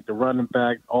quarterback, the running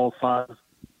back, all 5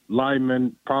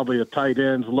 linemen, probably a tight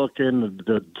end's looking,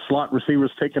 the slot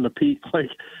receivers taking a peek. Like,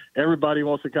 everybody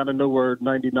wants to kind of know where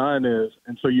 99 is.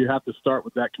 And so you have to start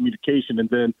with that communication. And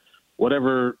then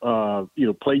whatever,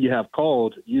 play you have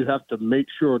called, you have to make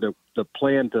sure that the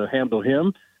plan to handle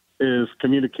him is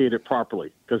communicated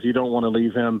properly, because you don't want to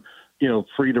leave him,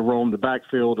 free to roam the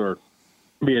backfield or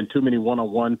be in too many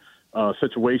one-on-one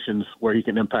situations where he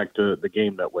can impact the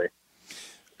game that way.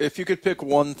 If you could pick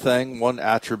one thing, one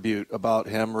attribute about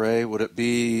him, Ray, would it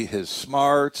be his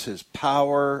smarts, his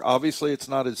power? Obviously, it's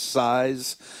not his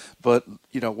size, but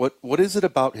what is it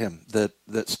about him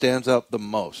that stands out the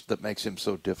most, that makes him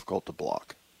so difficult to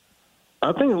block?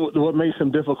 I think what makes him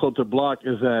difficult to block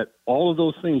is that all of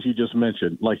those things you just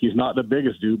mentioned, like he's not the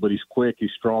biggest dude, but he's quick,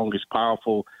 he's strong, he's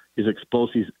powerful, he's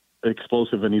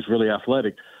explosive, and he's really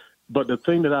athletic. But the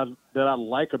thing that I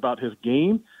like about his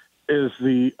game is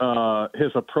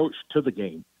his approach to the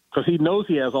game, because he knows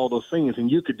he has all those things, and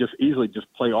you could just easily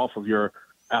just play off of your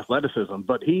athleticism.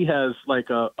 But he has like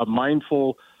a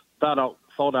mindful, thought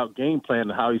out game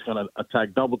plan of how he's going to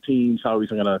attack double teams, how he's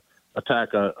going to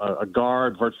attack a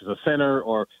guard versus a center,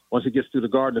 or once he gets through the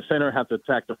guard and the center, have to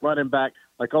attack the running back,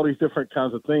 like all these different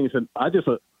kinds of things. And I just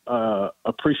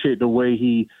appreciate the way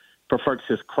he perfects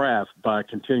his craft by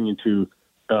continuing to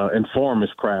inform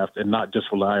his craft and not just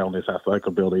rely on his athletic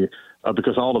ability,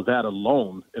 because all of that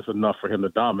alone is enough for him to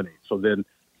dominate. So then,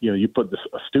 you put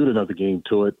a student of the game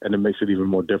to it, and it makes it even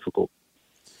more difficult.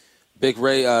 Big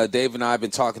Ray, Dave and I have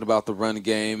been talking about the run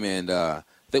game, and I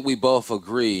think we both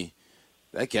agree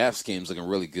that gap scheme's looking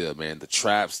really good, man. The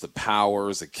traps, the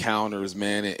powers, the counters,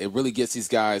 man, it really gets these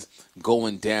guys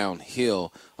going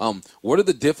downhill. What are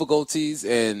the difficulties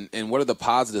and what are the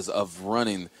positives of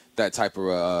running that type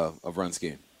of run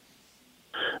scheme?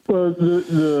 Well,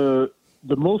 the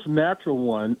most natural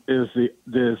one is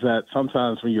that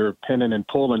sometimes when you're pinning and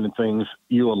pulling and things,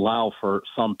 you allow for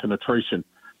some penetration,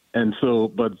 and so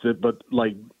but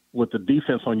like with the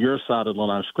defense on your side of the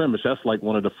line of scrimmage, that's like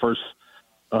one of the first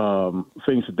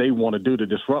things that they want to do to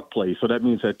disrupt play. So that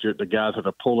means that the guys that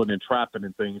are pulling and trapping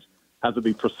and things have to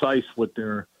be precise with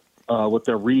their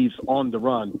reads on the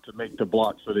run to make the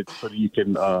block so that you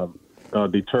can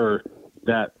deter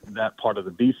that part of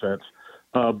the defense.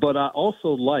 But I also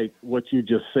like what you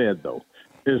just said, though,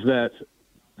 is that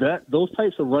those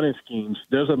types of running schemes,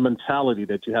 there's a mentality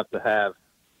that you have to have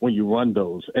when you run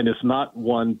those, and it's not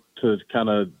one to kind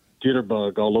of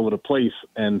jitterbug all over the place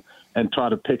and try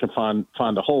to pick and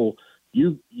find a hole.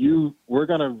 We're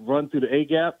going to run through the A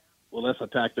gap. Well, let's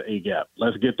attack the A gap.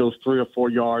 Let's get those 3 or 4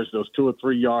 yards, those 2 or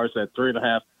 3 yards, that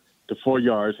 3.5 to 4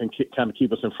 yards, and kind of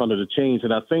keep us in front of the chains.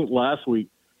 And I think last week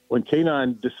when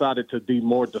K9 decided to be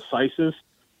more decisive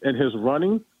in his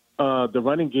running, the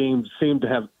running game seemed to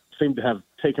have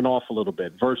taken off a little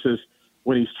bit versus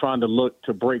when he's trying to look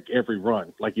to break every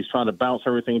run, like he's trying to bounce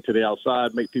everything to the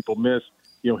outside, make people miss,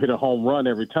 hit a home run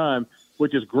every time,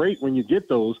 which is great when you get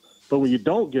those. But when you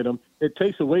don't get them, it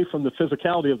takes away from the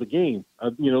physicality of the game. I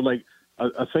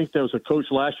think there was a coach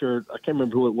last year, I can't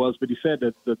remember who it was, but he said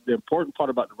that the important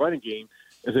part about the running game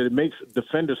is that it makes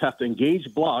defenders have to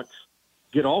engage blocks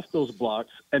get off those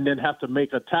blocks, and then have to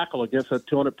make a tackle against a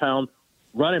 200-pound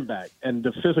running back. And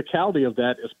the physicality of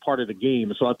that is part of the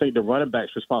game. So I think the running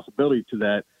back's responsibility to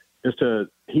that is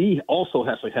he also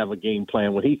has to have a game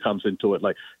plan when he comes into it.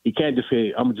 Like, he can't just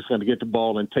say, I'm just going to get the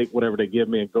ball and take whatever they give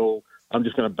me and go, I'm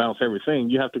just going to bounce everything.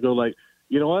 You have to go like,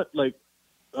 you know what, like,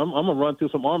 I'm going to run through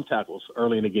some arm tackles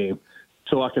early in the game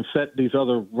so I can set these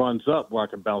other runs up where I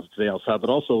can bounce to the outside, but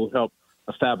also help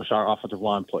establish our offensive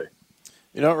line play.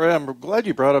 You know, Ray, I'm glad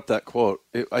you brought up that quote.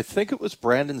 I think it was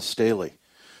Brandon Staley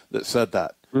that said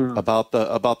that about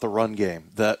the run game.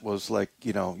 That was like,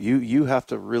 you know, you have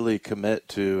to really commit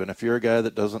to, and if you're a guy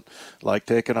that doesn't like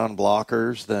taking on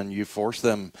blockers, then you force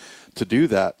them to do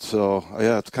that. So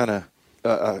yeah, it's kind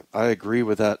of I agree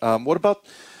with that.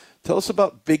 Tell us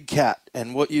about Big Cat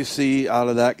and what you see out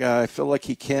of that guy. I feel like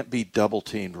he can't be double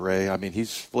teamed, Ray. I mean,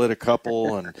 he's split a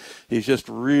couple, and he's just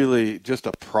really just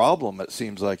a problem. It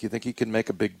seems like. You think he can make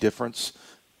a big difference?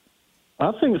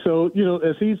 I think so. You know,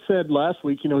 as he said last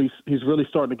week, you know, he's really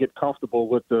starting to get comfortable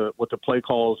with the play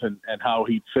calls and how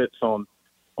he fits on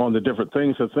the different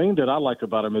things. The thing that I like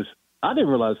about him is I didn't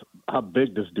realize how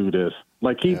big this dude is.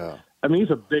 Like I mean,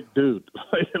 he's a big dude,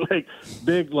 like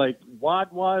big, like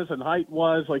wide-wise and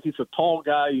height-wise. Like, he's a tall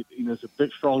guy. He's a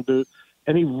big, strong dude,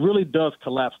 and he really does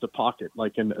collapse the pocket.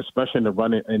 Like, especially in the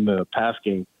running in the pass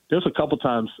game. There's a couple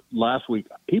times last week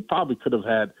he probably could have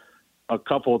had a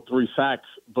couple of 3 sacks,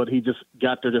 but he just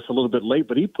got there just a little bit late.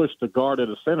 But he pushed the guard at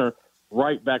the center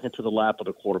right back into the lap of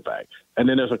the quarterback. And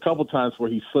then there's a couple times where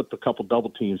he slipped a couple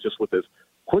double teams just with his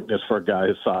quickness for a guy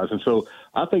his size. And so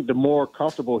I think the more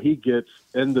comfortable he gets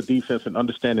in the defense and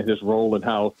understanding his role and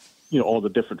how, you know, all the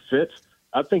different fits,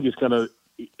 I think it's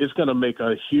gonna make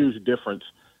a huge difference.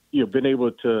 You know, being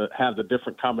able to have the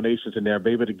different combinations in there,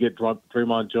 be able to get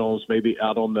Draymond Jones maybe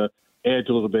out on the edge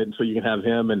a little bit, and so you can have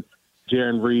him and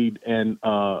Jaron Reed and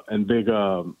big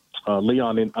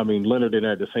Leonard in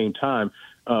there at the same time,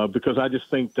 because I just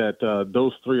think that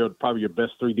those 3 are probably your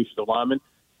best 3 defensive linemen.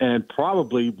 And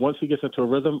probably once he gets into a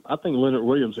rhythm, I think Leonard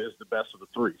Williams is the best of the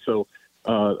 3. So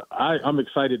I'm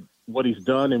excited what he's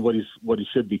done and what he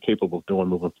should be capable of doing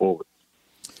moving forward.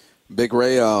 Big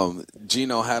Ray,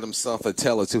 Gino had himself a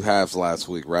tale of 2 halves last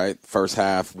week, right? First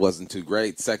half wasn't too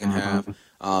great. Second half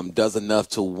does enough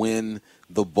to win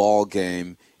the ball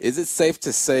game. Is it safe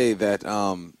to say that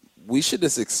we should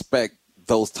just expect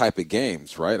those type of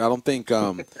games, right? I don't think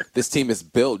this team is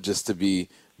built just to be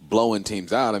blowing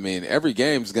teams out. I mean, every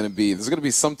game is there's going to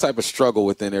be some type of struggle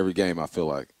within every game, I feel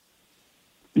like.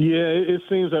 Yeah, it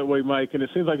seems that way, Mike, and it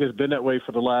seems like it's been that way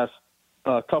for the last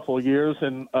couple of years.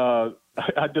 And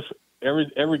I just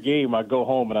every game I go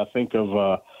home and I think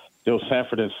of the old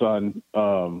Sanford and Son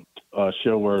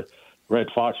show where Red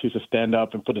Fox used to stand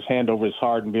up and put his hand over his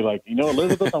heart and be like, you know,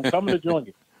 Elizabeth, I'm coming to join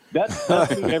you. That's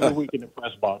me every week in the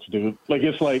press box, dude. Like,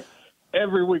 it's like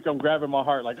every week I'm grabbing my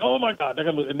heart like, oh, my God, they're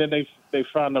gonna lose. And then they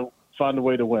find a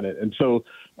way to win it. And so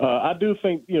I do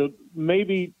think, you know,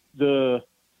 maybe the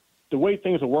way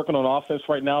things are working on offense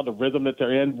right now, the rhythm that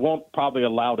they're in won't probably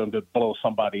allow them to blow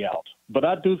somebody out. But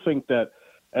I do think that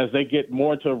as they get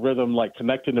more into a rhythm, like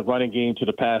connecting the running game to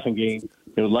the passing game,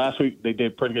 you know, last week they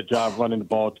did a pretty good job running the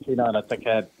ball. K9, I think,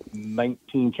 had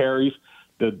 19 carries.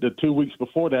 The 2 weeks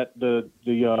before that,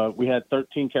 we had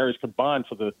 13 carries combined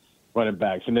for the running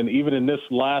backs. And then even in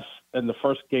the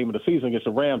first game of the season against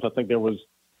the Rams, I think there was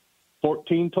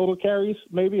 14 total carries,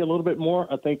 maybe a little bit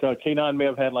more. I think K9 may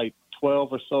have had like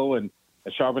 12 or so, and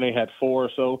Charbonnet had 4 or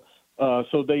so.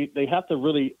 So they have to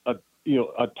really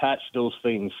attach those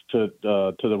things to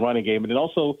the running game, and then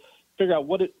also figure out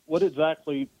what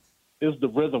exactly is the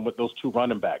rhythm with those 2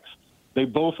 running backs. They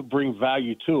both bring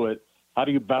value to it. How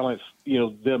do you balance,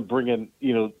 them bringing,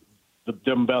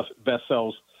 them best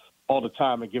selves all the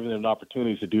time and giving them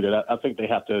opportunities to do that? I think they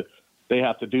have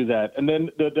to do that. And then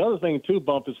the other thing too,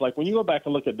 Bump, is like when you go back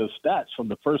and look at the stats from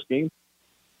the first game,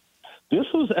 this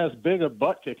was as big a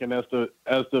butt kicking as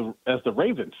the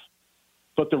Ravens.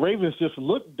 But the Ravens just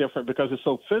look different because it's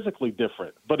so physically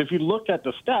different. But if you look at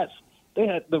the stats,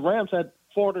 the Rams had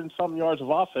 400 and some yards of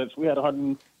offense. We had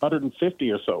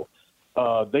 150 or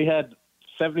so. They had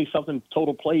 70-something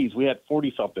total plays. We had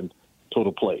 40-something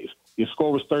total plays. The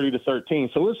score was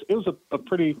 30-13. So it was a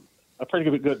pretty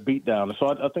good beatdown. So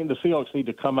I think the Seahawks need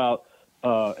to come out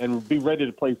and be ready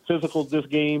to play physical this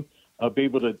game, be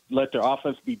able to let their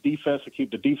offense be defense, to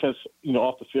keep the defense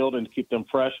off the field and keep them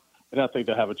fresh. And I think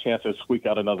they'll have a chance to squeak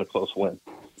out another close win.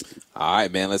 All right,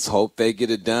 man. Let's hope they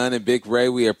get it done. And Big Ray,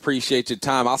 we appreciate your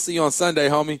time. I'll see you on Sunday,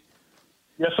 homie.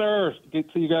 Yes, sir. See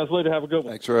you guys later. Have a good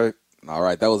one. Thanks, Ray. All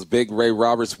right, that was Big Ray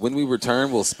Roberts. When we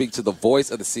return, we'll speak to the voice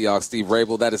of the Seahawks, Steve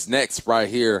Rabel. That is next right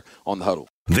here on The Huddle.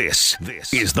 This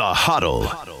is the Huddle.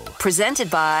 Presented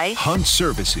by Hunt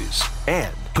Services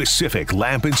and Pacific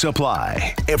Lamp and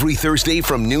Supply. Every Thursday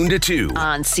from noon to 2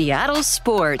 on Seattle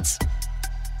Sports.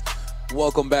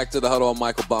 Welcome back to the Huddle. I'm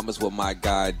Michael Bumpus with my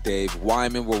guy, Dave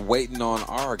Wyman. We're waiting on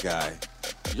our guy,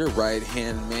 your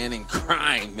right-hand man in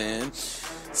crime, man.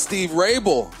 Steve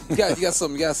Rabel. You got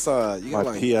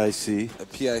my PIC. A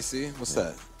PIC? What's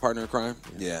that? Partner in crime?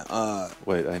 Yeah.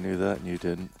 Wait, I knew that and you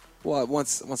didn't. Well,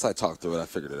 once I talked through it, I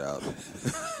figured it out.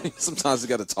 Sometimes you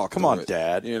got to talk. Come on, it,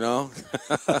 Dad. You know,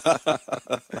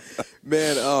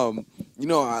 man.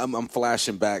 I'm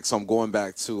flashing back, so I'm going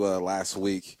back to last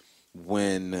week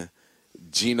when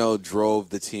Gino drove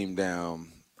the team down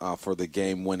for the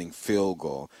game-winning field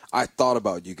goal. I thought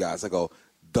about you guys. I go,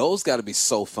 those got to be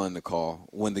so fun to call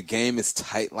when the game is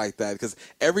tight like that. Because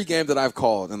every game that I've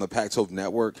called in the Pac-12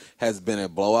 network has been a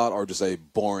blowout or just a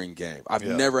boring game. I've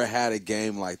never had a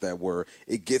game like that where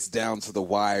it gets down to the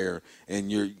wire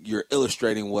and you're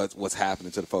illustrating what's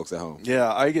happening to the folks at home.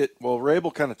 Yeah,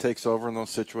 Rabel kind of takes over in those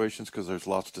situations because there's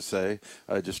lots to say.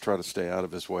 I just try to stay out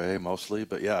of his way mostly.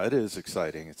 But, yeah, it is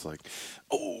exciting. It's like,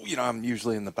 I'm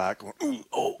usually in the back going,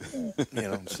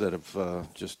 instead of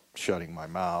just shutting my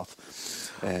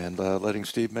mouth and letting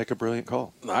Steve make a brilliant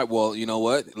call. All right, well, you know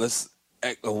what? Let's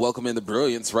welcome in the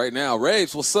brilliance right now.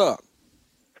 Raves, what's up?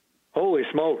 Holy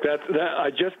smoke! That I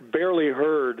just barely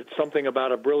heard something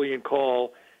about a brilliant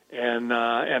call, and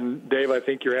Dave, I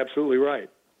think you're absolutely right.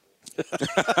 Yeah,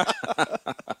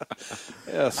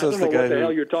 I don't know what the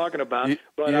hell you're talking about,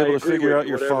 but you I able agree to figure with out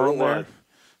your whatever phone it was.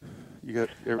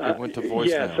 there? It went to voicemail.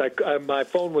 Yes, my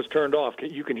phone was turned off.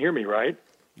 You can hear me, right?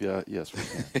 Yeah, yes, we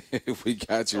can. We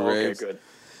got you, Okay, Raves. good.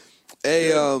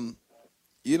 Hey,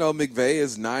 McVay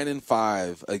is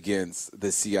 9-5 against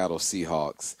the Seattle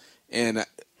Seahawks, and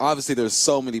obviously there's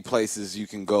so many places you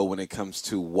can go when it comes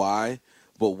to why.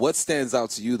 But what stands out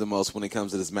to you the most when it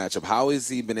comes to this matchup? How has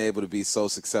he been able to be so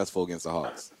successful against the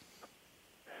Hawks?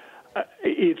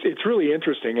 It's really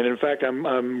interesting, and in fact, I'm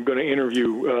going to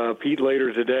interview Pete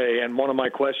later today, and one of my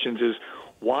questions is,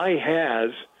 why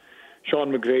has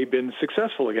Sean McVay been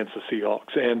successful against the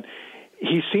Seahawks? And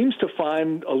he seems to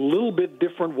find a little bit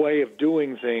different way of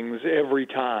doing things every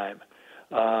time.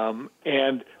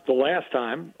 And the last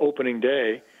time, opening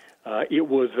day, it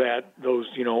was that those,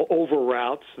 over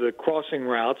routes, the crossing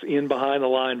routes in behind the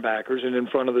linebackers and in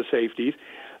front of the safeties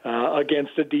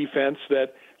against a defense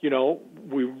that,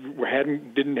 we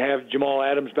didn't have Jamal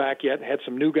Adams back yet, had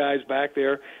some new guys back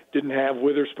there, didn't have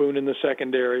Witherspoon in the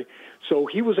secondary. So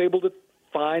he was able to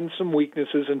find some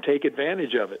weaknesses and take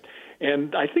advantage of it.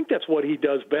 And I think that's what he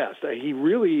does best. He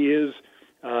really is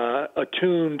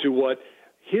attuned to what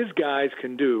his guys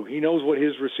can do. He knows what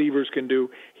his receivers can do.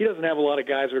 He doesn't have a lot of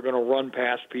guys that are going to run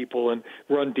past people and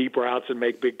run deep routes and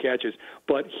make big catches,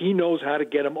 but he knows how to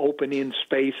get them open in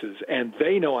spaces, and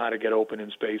they know how to get open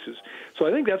in spaces. So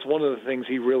I think that's one of the things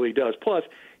he really does. Plus,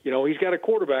 he's got a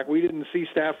quarterback. We didn't see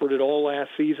Stafford at all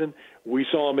last season. We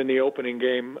saw him in the opening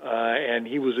game, and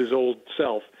he was his old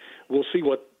self. We'll see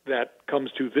what that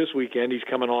comes to this weekend. He's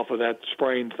coming off of that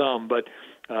sprained thumb, but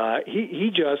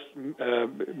he just,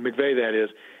 McVay that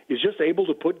is just able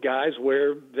to put guys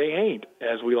where they ain't,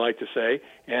 as we like to say,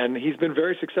 and he's been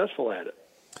very successful at it.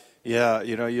 Yeah,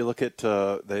 you look at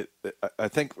I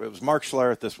think it was Mark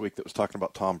Schlereth this week that was talking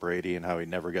about Tom Brady and how he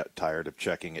never got tired of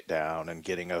checking it down and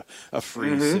getting a free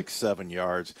 6-7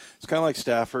 yards. It's kind of like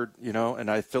Stafford,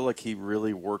 and I feel like he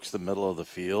really works the middle of the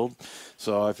field.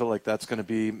 So I feel like that's going to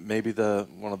be maybe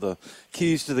one of the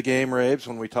keys to the game, Raves,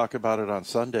 when we talk about it on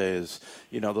Sunday is,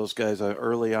 those guys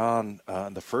early on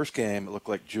in the first game, it looked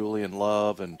like Julian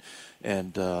Love and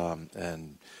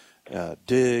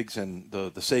Diggs and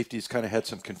the safeties kind of had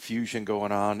some confusion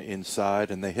going on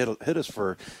inside, and they hit us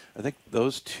for, I think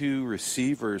those two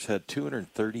receivers had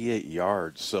 238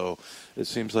 yards. So it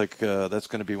seems like that's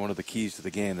going to be one of the keys to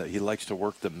the game, that he likes to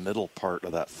work the middle part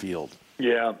of that field.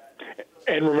 Yeah.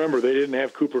 And remember, they didn't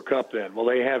have Cooper Kupp then. Well,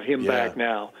 they have him back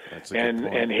now.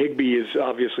 And Higbee is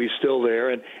obviously still there.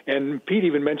 And Pete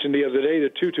even mentioned the other day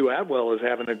that Tutu Atwell is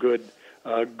having a good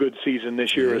season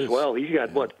this year as well. He's got,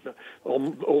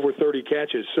 over 30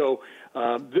 catches. So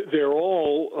they're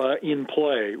all in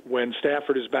play when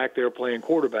Stafford is back there playing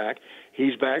quarterback.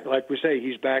 He's back, like we say,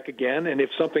 he's back again. And if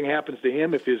something happens to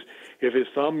him, if his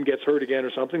thumb gets hurt again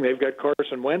or something, they've got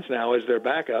Carson Wentz now as their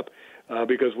backup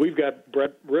because we've got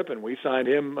Brett Rippon. We signed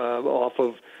him off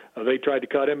of they tried to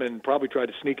cut him and probably tried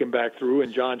to sneak him back through,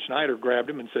 and John Schneider grabbed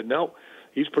him and said, no,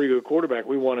 he's a pretty good quarterback.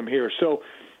 We want him here. So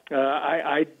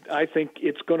I think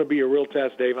it's going to be a real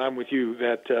test, Dave. I'm with you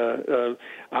that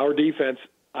our defense,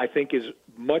 I think, is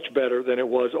much better than it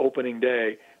was opening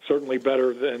day certainly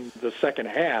better than the second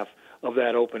half of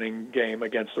that opening game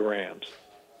against the Rams.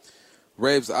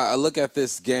 Raves, I look at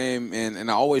this game, and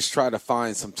I always try to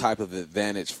find some type of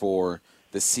advantage for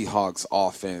the Seahawks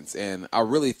offense, and I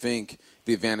really think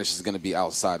the advantage is going to be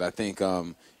outside. I think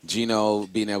Geno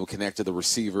being able to connect to the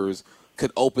receivers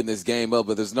could open this game up,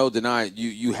 but there's no denying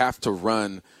you have to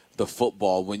run the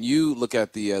football. When you look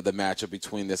at the matchup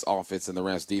between this offense and the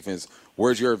Rams defense,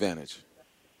 where's your advantage?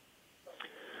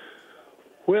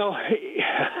 Well,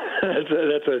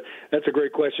 that's a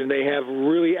great question. They have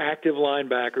really active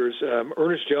linebackers.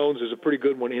 Ernest Jones is a pretty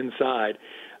good one inside.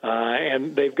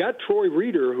 And they've got Troy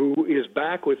Reeder, who is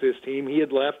back with this team. He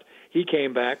had left. He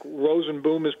came back.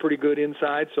 Rosenboom is pretty good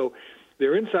inside. So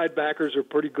their inside backers are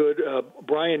pretty good.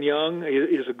 Brian Young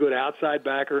is a good outside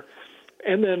backer.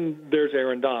 And then there's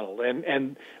Aaron Donald.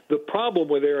 And the problem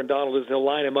with Aaron Donald is they'll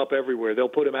line him up everywhere. They'll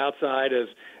put him outside as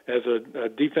a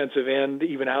defensive end,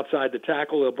 even outside the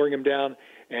tackle. They'll bring him down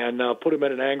and put him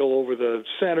at an angle over the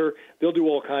center. They'll do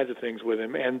all kinds of things with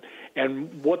him.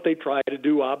 And what they try to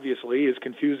do, obviously, is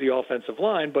confuse the offensive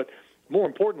line. But more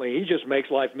importantly, he just makes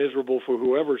life miserable for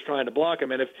whoever's trying to block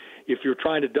him. And if you're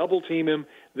trying to double team him,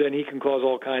 then he can cause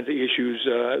all kinds of issues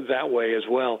that way as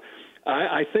well.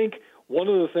 I think one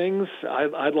of the things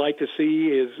I'd like to see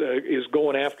is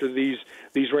going after these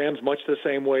Rams much the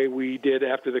same way we did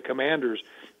after the Commanders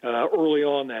early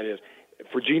on. That is,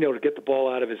 for Geno to get the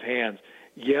ball out of his hands.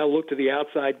 Yeah, look to the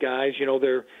outside guys. You know,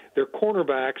 their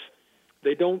cornerbacks.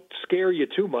 They don't scare you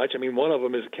too much. I mean, one of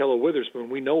them is Keller Witherspoon.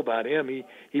 We know about him. He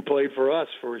played for us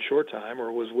for a short time,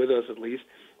 or was with us at least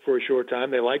for a short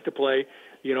time. They like to play,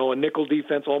 a nickel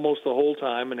defense almost the whole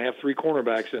time and have three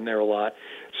cornerbacks in there a lot.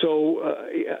 So,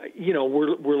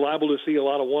 we're liable to see a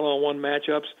lot of one-on-one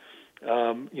matchups.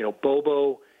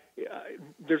 Bobo,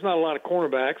 there's not a lot of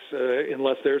cornerbacks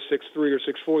unless they're 6'3" or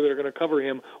 6'4" that are going to cover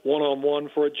him one-on-one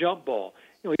for a jump ball.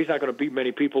 He's not going to beat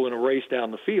many people in a race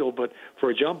down the field, but for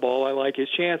a jump ball, I like his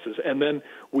chances. And then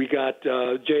we got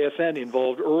JSN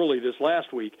involved early this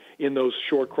last week in those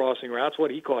short crossing routes.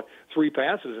 He caught 3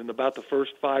 passes in about the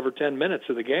first 5 or 10 minutes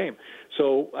of the game.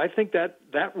 So I think that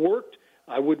worked.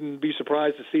 I wouldn't be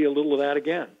surprised to see a little of that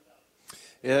again.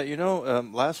 Yeah,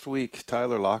 last week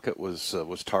Tyler Lockett was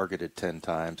targeted 10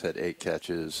 times, had 8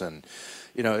 catches, and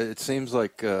it seems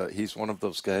like he's one of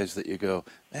those guys that you go,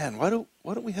 man, why don't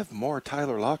we have more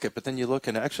Tyler Lockett? But then you look,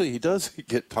 and actually he does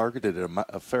get targeted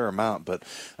a fair amount, but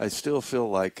I still feel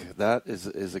like that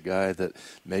is a guy that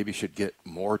maybe should get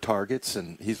more targets,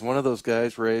 and he's one of those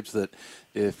guys, Rabes, that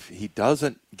if he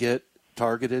doesn't get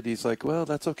targeted, he's like, well,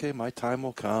 that's okay, my time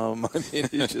will come. I mean,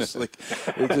 it's just like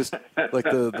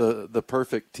the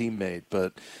perfect teammate.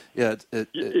 But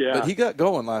but he got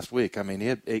going last week. I mean, he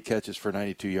had 8 catches for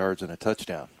 92 yards and a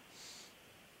touchdown.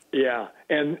 Yeah,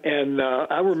 and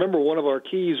I remember one of our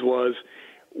keys was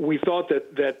we thought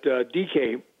that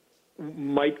DK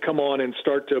might come on and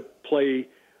start to play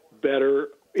better,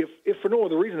 if for no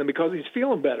other reason than because he's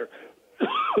feeling better.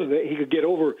 That he could get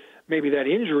over maybe that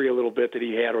injury a little bit that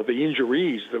he had, or the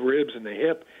injuries, the ribs and the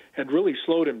hip, had really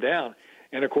slowed him down.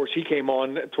 And, of course, he came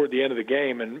on toward the end of the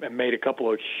game and made a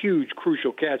couple of huge,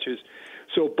 crucial catches.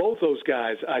 So both those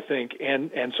guys, I think,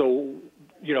 and so,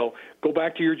 go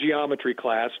back to your geometry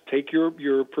class, take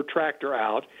your protractor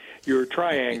out, your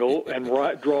triangle, and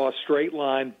draw a straight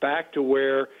line back to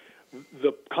where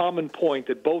the common point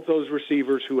that both those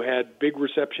receivers who had big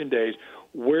reception days,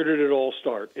 where did it all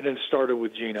start? And it started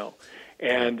with Geno.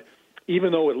 And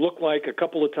even though it looked like a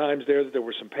couple of times there that there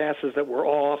were some passes that were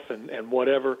off and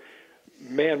whatever,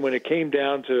 man, when it came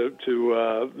down to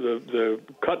the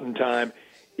cutting time,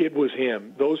 it was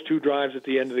him. Those 2 drives at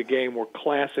the end of the game were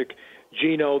classic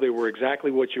Geno. They were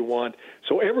exactly what you want.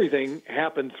 So everything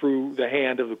happened through the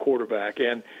hand of the quarterback.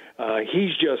 And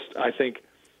he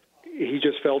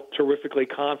just felt terrifically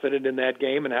confident in that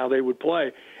game and how they would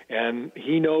play. And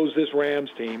he knows this Rams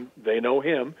team. They know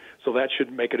him. So that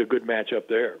should make it a good matchup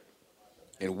there.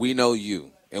 And we know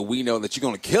you. And we know that you're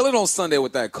going to kill it on Sunday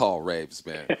with that call, Rabes,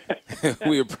 man.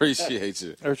 We appreciate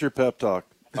you. There's your pep talk.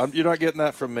 You're not getting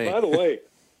that from me. By the way,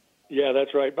 yeah,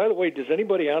 that's right. By the way, does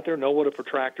anybody out there know what a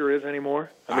protractor is anymore?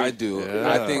 I do.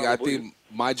 Yeah. I think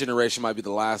my generation might be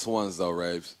the last ones, though,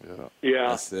 Rabes. Yeah.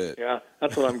 That's it. Yeah,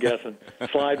 that's what I'm guessing.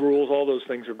 Slide rules, all those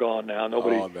things are gone now.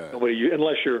 Nobody,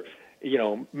 unless you're,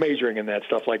 majoring in that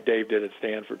stuff like Dave did at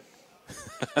Stanford.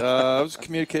 It was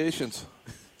communications.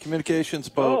 Communications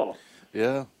boat. Oh.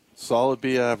 Yeah. Solid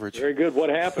B average. Very good. What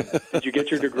happened? Did you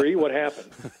get your degree? What happened?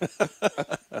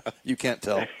 You can't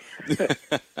tell.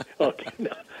 Okay.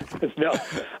 No,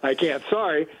 I can't.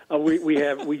 Sorry.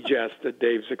 We jest at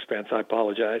Dave's expense. I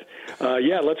apologize.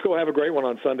 Let's go have a great one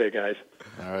on Sunday, guys.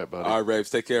 All right, buddy. All right, Raves,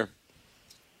 take care.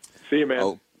 See you, man.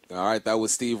 Oh, all right, that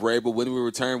was Steve Rabel. When we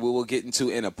return, we will get into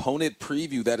an opponent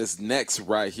preview. That is next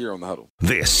right here on The Huddle.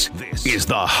 This is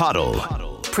The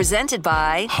Huddle. Presented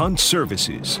by Hunt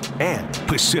Services and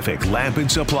Pacific Lamp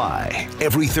and Supply.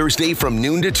 Every Thursday from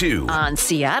noon to 2 on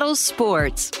Seattle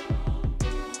Sports.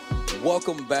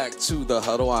 Welcome back to The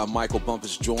Huddle. I'm Michael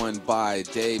Bumpus, joined by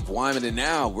Dave Wyman. And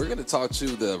now we're going to talk to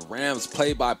the Rams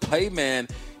play-by-play man,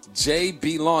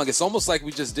 JB Long. It's almost like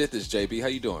we just did this, JB. How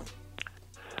you doing?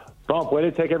 Bump, way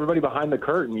to take everybody behind the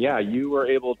curtain. Yeah, you were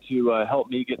able to help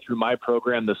me get through my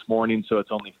program this morning, so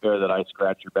it's only fair that I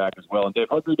scratch your back as well. And Dave,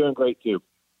 hope you're doing great too.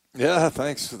 Yeah,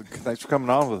 thanks for coming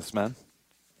on with us, man.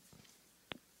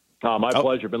 My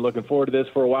pleasure. Been looking forward to this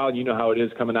for a while. You know how it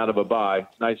is coming out of a bye.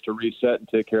 It's nice to reset and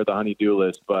take care of the honey-do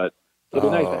list, but it'd be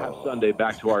nice to have Sunday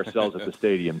back to ourselves at the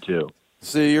stadium too.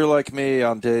 See, you're like me.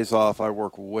 On days off, I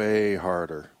work way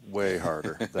harder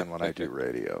than when I do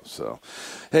radio. So,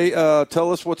 hey,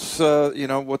 tell us what's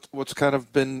kind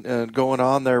of been going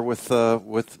on there with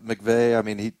McVay. I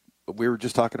mean, we were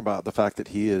just talking about the fact that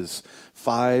he is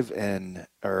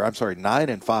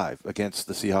 9-5 against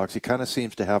the Seahawks. He kind of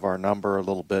seems to have our number a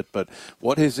little bit, but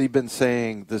what has he been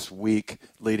saying this week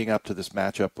leading up to this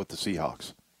matchup with the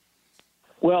Seahawks?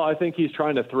 Well, I think he's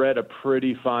trying to thread a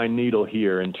pretty fine needle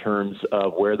here in terms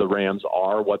of where the Rams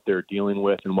are, what they're dealing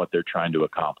with, and what they're trying to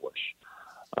accomplish.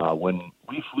 When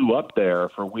we flew up there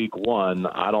for week one,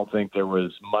 I don't think there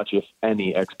was much, if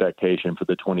any, expectation for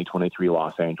the 2023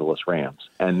 Los Angeles Rams.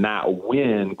 And that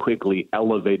win quickly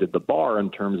elevated the bar in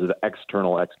terms of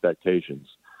external expectations.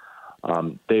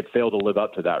 They've failed to live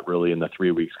up to that, really, in the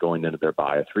 3 weeks going into their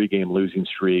bye. A 3-game losing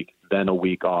streak, then a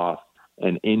week off,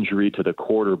 an injury to the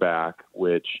quarterback,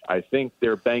 which I think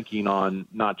they're banking on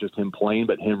not just him playing,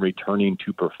 but him returning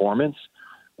to performance,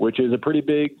 which is a pretty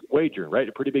big wager, right?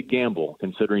 A pretty big gamble,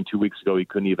 considering 2 weeks ago he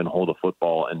couldn't even hold a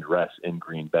football and dress in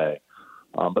Green Bay.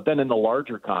 But then in the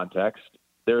larger context,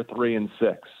 they're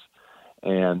 3-6,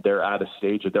 and they're at a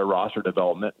stage of their roster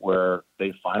development where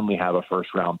they finally have a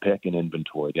first-round pick in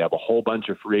inventory. They have a whole bunch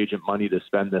of free agent money to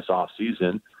spend this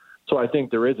offseason. So I think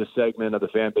there is a segment of the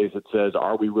fan base that says,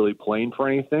 are we really playing for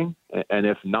anything? And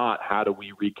if not, how do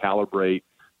we recalibrate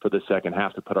for the second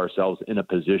half to put ourselves in a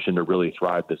position to really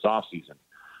thrive this offseason?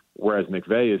 Whereas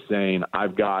McVay is saying,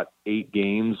 I've got 8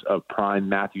 games of prime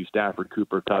Matthew Stafford,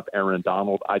 Cooper Kupp, Aaron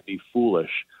Donald. I'd be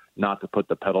foolish not to put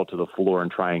the pedal to the floor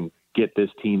and try and get this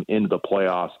team into the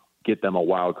playoffs, get them a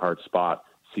wild card spot,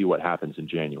 see what happens in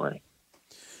January.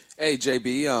 Hey,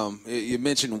 JB, you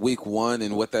mentioned week one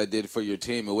and what that did for your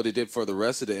team, and what it did for the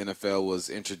rest of the NFL was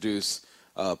introduce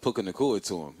Puka Nacua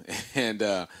to him. And,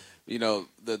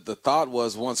 the thought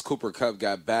was once Cooper Kupp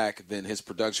got back, then his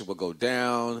production would go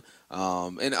down.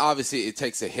 And obviously it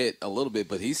takes a hit a little bit,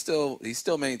 but he's still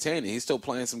maintaining. He's still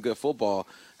playing some good football.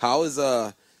 How is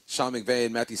Sean McVay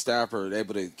and Matthew Stafford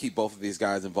able to keep both of these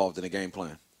guys involved in the game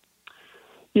plan?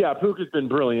 Yeah, Puka's been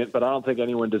brilliant, but I don't think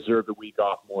anyone deserved a week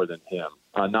off more than him.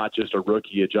 Not just a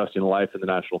rookie adjusting life in the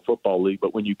National Football League,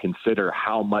 but when you consider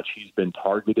how much he's been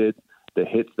targeted, the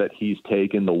hits that he's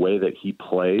taken, the way that he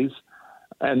plays,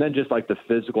 and then just like the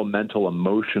physical, mental,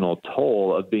 emotional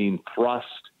toll of being thrust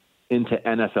into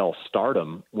NFL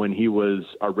stardom when he was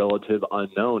a relative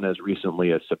unknown as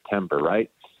recently as September,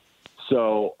 right?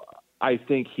 So I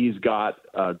think he's got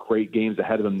great games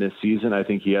ahead of him this season. I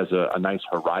think he has a nice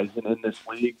horizon in this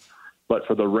league. But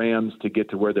for the Rams to get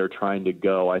to where they're trying to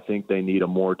go, I think they need a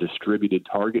more distributed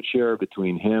target share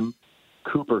between him,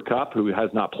 Cooper Kupp, who has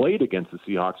not played against the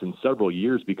Seahawks in several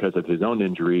years because of his own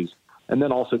injuries, and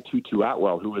then also Tutu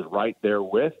Atwell, who is right there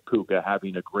with Puka,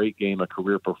 having a great game, a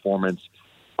career performance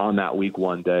on that week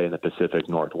one day in the Pacific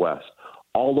Northwest.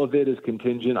 All of it is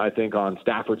contingent, I think, on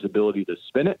Stafford's ability to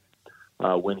spin it.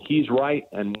 When he's right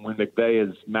and when McVay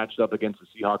is matched up against the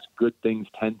Seahawks, good things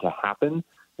tend to happen.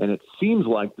 And it seems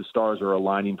like the stars are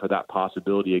aligning for that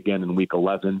possibility again in Week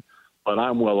 11. But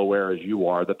I'm well aware, as you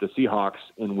are, that the Seahawks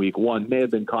in Week 1 may have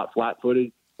been caught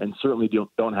flat-footed and certainly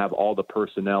don't have all the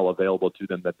personnel available to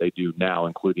them that they do now,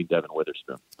 including Devin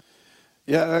Witherspoon.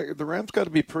 Yeah, the Rams got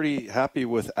to be pretty happy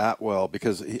with Atwell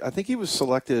because I think he was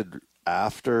selected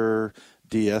after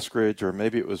D. Eskridge, or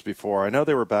maybe it was before. I know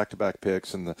they were back-to-back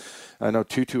picks, and I know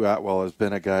Tutu Atwell has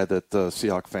been a guy that the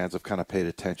Seahawks fans have kind of paid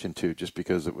attention to just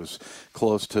because it was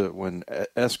close to when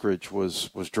Eskridge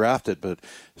was drafted, but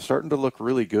starting to look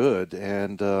really good.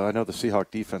 And I know the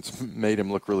Seahawks defense made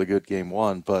him look really good game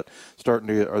one, but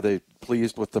are they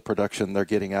pleased with the production they're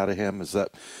getting out of him? Has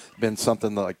that been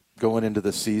something that, like, going into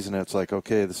the season, it's like,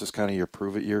 okay, this is kind of your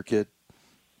prove-it year, kid?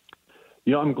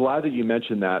 I'm glad that you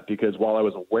mentioned that, because while I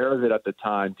was aware of it at the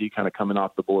time, D kind of coming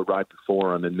off the board right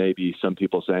before him, and maybe some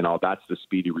people saying, oh, that's the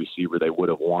speedy receiver they would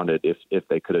have wanted if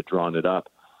they could have drawn it up.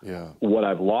 Yeah. What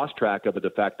I've lost track of is the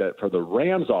fact that for the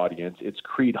Rams audience, it's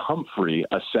Creed Humphrey,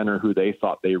 a center who they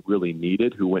thought they really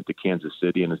needed, who went to Kansas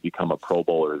City and has become a Pro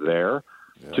Bowler there,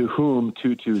 to whom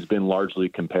Tutu's been largely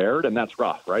compared. And that's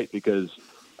rough, right? Because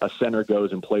a center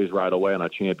goes and plays right away on a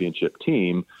championship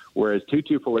team, whereas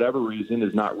Tutu, for whatever reason,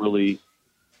 is not really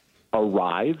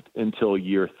arrived until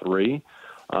year 3.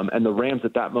 And the Rams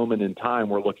at that moment in time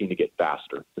were looking to get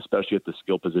faster, especially at the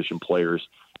skill position players,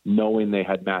 knowing they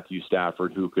had Matthew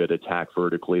Stafford who could attack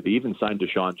vertically. They even signed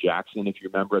Deshaun Jackson, if you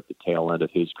remember, at the tail end of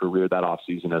his career that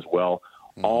offseason as well,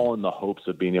 all in the hopes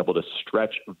of being able to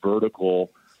stretch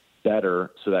vertical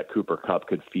better so that Cooper Kupp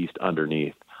could feast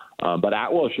underneath. But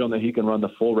Atwell has shown that he can run the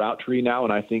full route tree now,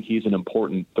 and I think he's an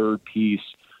important third piece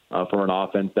for an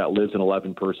offense that lives in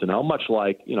 11 personnel, much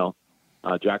like,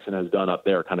 Jackson has done up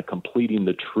there, kind of completing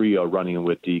the trio running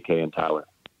with DK and Tyler.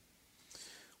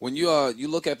 When you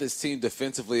look at this team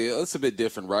defensively, it's a bit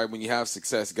different, right? When you have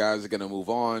success, guys are going to move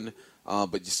on,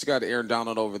 but you still got Aaron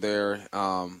Donald over there,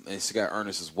 and you still got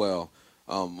Ernest as well.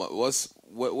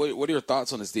 What are your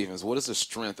thoughts on this defense? What is the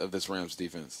strength of this Rams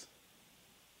defense?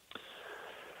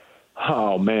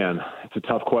 Oh, man, it's a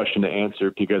tough question to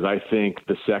answer, because I think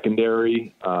the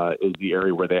secondary is the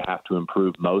area where they have to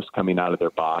improve most coming out of their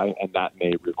bye, and that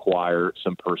may require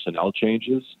some personnel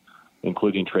changes,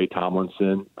 including Trey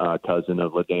Tomlinson, cousin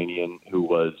of LaDainian, who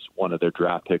was one of their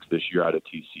draft picks this year out of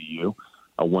TCU.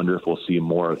 I wonder if we'll see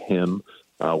more of him,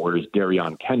 whereas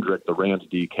Darion Kendrick, the Rams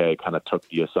DK, kind of took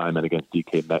the assignment against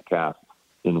DK Metcalf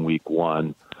in week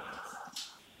 1.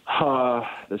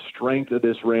 The strength of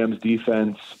this Rams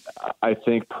defense, I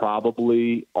think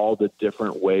probably all the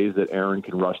different ways that Aaron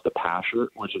can rush the passer,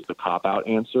 which is the cop-out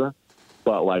answer.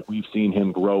 But, we've seen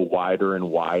him grow wider and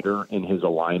wider in his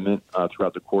alignment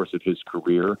throughout the course of his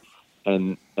career.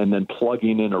 And then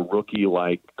plugging in a rookie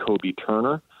like Kobe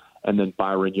Turner and then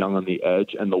Byron Young on the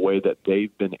edge, and the way that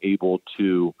they've been able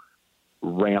to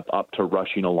ramp up to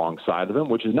rushing alongside of him,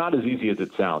 which is not as easy as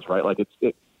it sounds, right?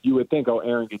 You would think,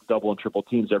 Aaron gets double and triple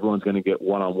teams, everyone's going to get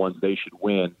one-on-ones, they should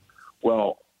win.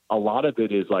 Well, a lot of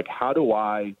it is how do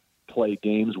I play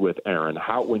games with Aaron?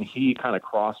 When he kind of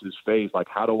crosses phase,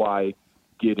 how do I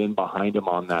get in behind him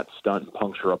on that stunt and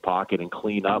puncture a pocket and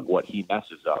clean up what he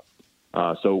messes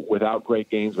up? So without great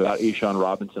games, without Ashawn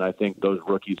Robinson, I think those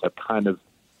rookies have kind of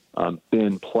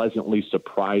been pleasantly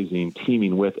surprising,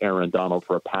 teaming with Aaron Donald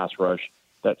for a pass rush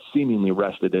that seemingly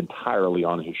rested entirely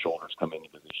on his shoulders coming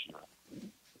into this year.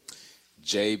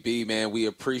 JB, man, we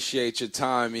appreciate your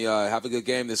time. Have a good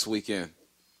game this weekend.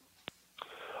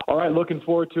 All right, looking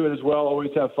forward to it as well.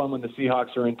 Always have fun when the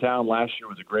Seahawks are in town. Last year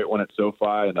was a great one at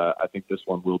SoFi, and I think this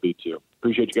one will be too.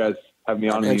 Appreciate you guys having me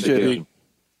on. Thanks, JB.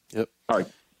 Yep. All right.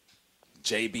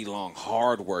 JB Long,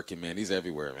 hard-working, man. He's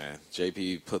everywhere, man.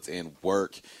 JB puts in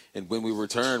work. And when we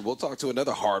return, we'll talk to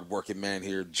another hard-working man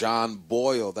here, John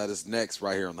Boyle. That is next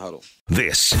right here on The Huddle.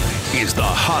 This is The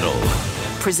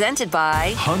Huddle. Presented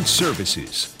by Hunt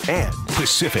Services and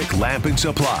Pacific Lamp and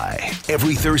Supply.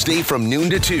 Every Thursday from noon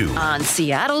to 2 on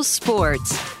Seattle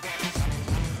Sports.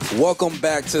 Welcome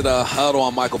back to The Huddle.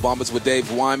 I'm Michael Bombas with Dave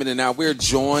Wyman, and now we're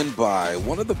joined by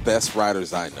one of the best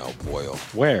writers I know, Boyle.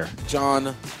 Where?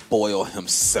 John Boyle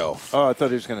himself. Oh, I thought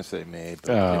he was going to say me.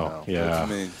 But, yeah. I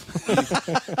mean,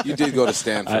 you did go to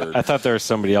Stanford. I thought there was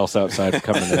somebody else outside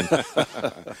coming in.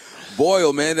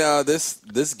 Boyle, man,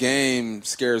 this game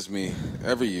scares me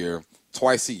every year,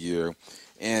 twice a year.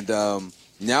 And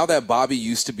now that Bobby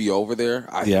used to be over there,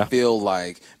 I feel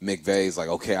like McVay's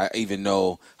okay, I even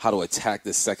know how to attack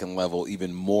this second level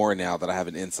even more now that I have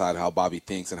an insight how Bobby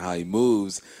thinks and how he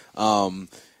moves. How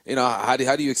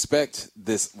do you expect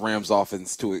this Rams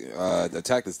offense to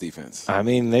attack this defense? I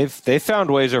mean, they've found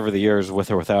ways over the years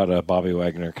with or without a Bobby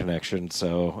Wagner connection.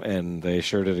 And they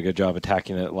sure did a good job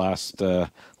attacking it last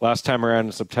time around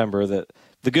in September. That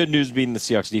the good news being the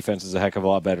Seahawks defense is a heck of a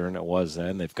lot better than it was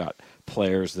then. They've got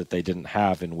players that they didn't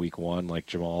have in week 1, like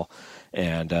Jamal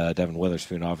and Devin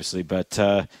Witherspoon, obviously. But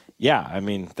I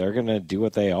mean, they're going to do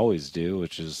what they always do,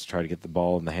 which is try to get the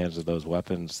ball in the hands of those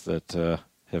weapons that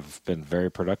have been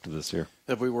very productive this year.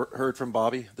 Have we heard from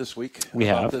Bobby this week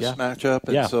about this matchup?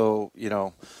 And so,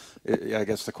 I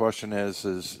guess the question is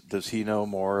does he know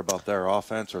more about their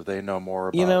offense, or they know more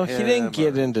about him? He didn't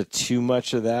get into too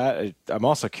much of that. I'm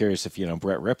also curious if,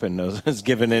 Brett Rippon has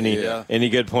given any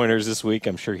good pointers this week.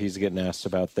 I'm sure he's getting asked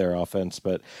about their offense.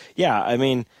 But, I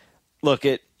mean, look,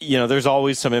 there's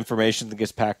always some information that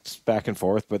gets packed back and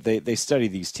forth, but they study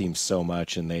these teams so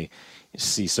much and they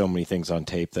see so many things on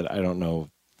tape that I don't know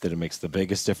that it makes the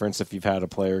biggest difference if you've had a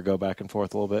player go back and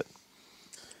forth a little bit?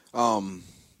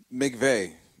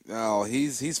 McVay. Oh,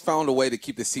 he's found a way to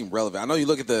keep this team relevant. I know you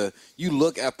look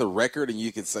at the record and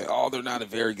you can say, oh, they're not a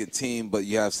very good team, but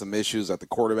you have some issues at the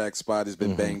quarterback spot. Has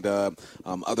been banged up.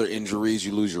 Other injuries.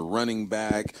 You lose your running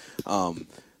back.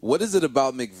 What is it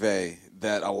about McVay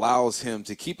that allows him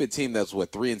to keep a team that's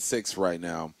 3-6 right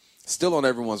now, still on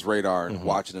everyone's radar and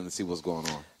watching them to see what's going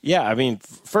on? Yeah, I mean,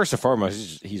 first and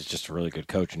foremost, he's just a really good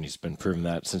coach, and he's been proving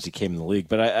that since he came in the league.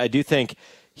 But I do think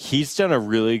he's done a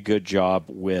really good job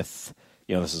with,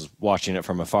 this is watching it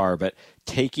from afar, but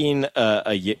taking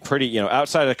a pretty,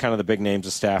 outside of kind of the big names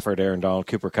of Stafford, Aaron Donald,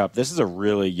 Cooper Kupp, this is a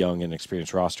really young and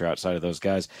experienced roster outside of those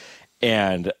guys,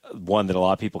 and one that a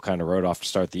lot of people kind of wrote off to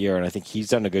start the year. And I think he's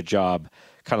done a good job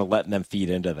kind of letting them feed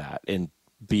into that and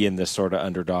be in this sort of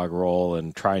underdog role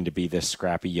and trying to be this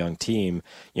scrappy young team.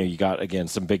 You got, again,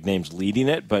 some big names leading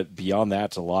it, but beyond that,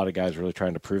 it's a lot of guys really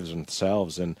trying to prove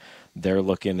themselves, and they're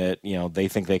looking at, they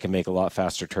think they can make a lot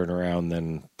faster turnaround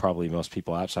than probably most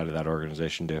people outside of that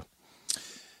organization do.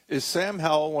 Is Sam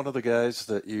Howell one of the guys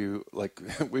that you, like,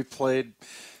 we've played,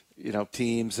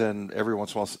 teams, and every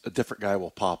once in a while a different guy will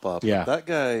pop up. Yeah. But that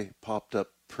guy popped up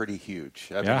pretty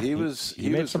huge. I mean, he was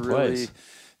made some really plays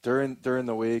during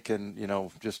the week, and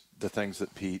just the things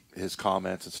that Pete, his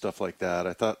comments and stuff like that.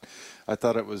 I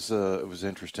thought it was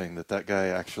interesting that guy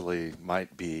actually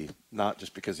might be, not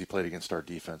just because he played against our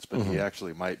defense, but he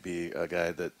actually might be a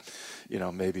guy that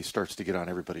maybe starts to get on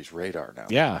everybody's radar now.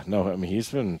 Yeah, no, I mean,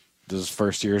 this is his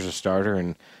first year as a starter,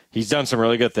 and he's done some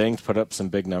really good things, put up some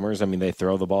big numbers. I mean, they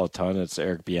throw the ball a ton. It's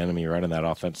Eric Bieniemy running that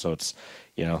offense, so it's,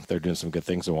 they're doing some good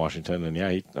things in Washington. And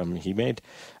yeah, he made,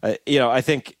 I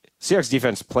think Seahawks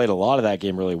defense played a lot of that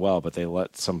game really well, but they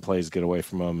let some plays get away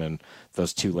from them and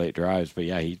those 2 late drives. But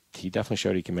yeah, he definitely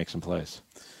showed he can make some plays.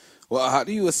 Well, how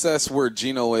do you assess where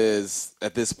Geno is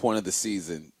at this point of the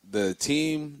season? The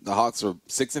team, the Hawks, are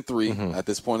 6-3 at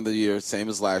this point of the year, same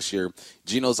as last year.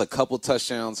 Geno's a couple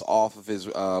touchdowns off of his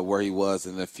where he was,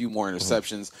 and a few more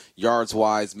interceptions. Yards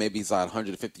wise, maybe he's at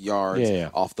 150 yards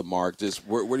off the mark. Just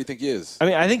where do you think he is? I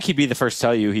mean, I think he'd be the first to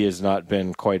tell you he has not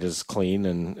been quite as clean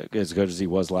and as good as he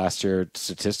was last year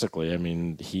statistically. I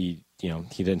mean, he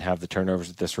didn't have the turnovers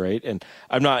at this rate, and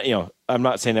I'm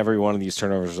not saying every one of these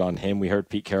turnovers is on him. We heard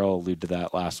Pete Carroll allude to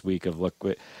that last week of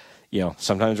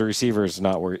sometimes a receiver is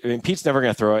not where. I mean, Pete's never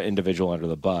going to throw an individual under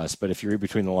the bus, but if you read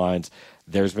between the lines,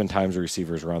 there's been times where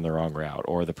receivers run the wrong route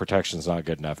or the protection's not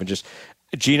good enough. And just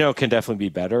Geno can definitely be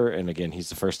better, and again, he's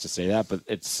the first to say that, but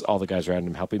it's all the guys around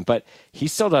him helping. But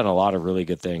he's still done a lot of really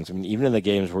good things. I mean, even in the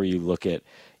games where you look at,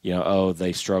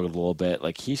 they struggled a little bit.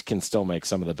 Like, he can still make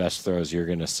some of the best throws you're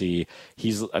going to see.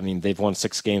 They've won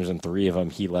 6 games, and 3 of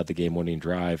them he led the game-winning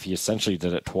drive. He essentially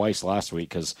did it twice last week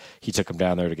because he took him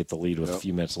down there to get the lead with a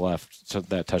few minutes left, so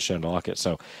that touchdown to lock it.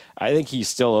 So I think he's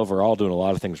still overall doing a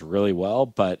lot of things really well,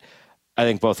 but I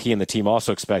think both he and the team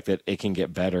also expect that it can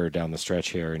get better down the stretch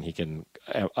here, and he can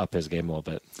up his game a little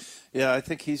bit. Yeah, I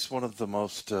think he's one of the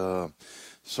most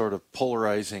sort of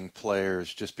polarizing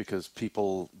players just because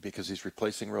he's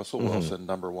replacing Russell Wilson,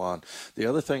 number one. The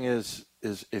other thing is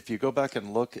if you go back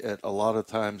and look at a lot of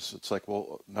times, it's like,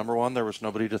 well, number one, there was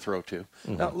nobody to throw to.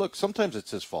 Now, look, sometimes it's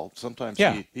his fault. Sometimes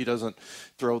he doesn't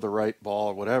throw the right ball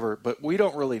or whatever, but we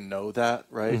don't really know that,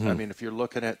 right? I mean, if you're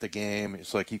looking at the game,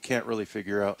 it's like you can't really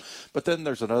figure out. But then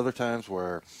there's another times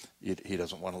where he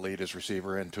doesn't want to lead his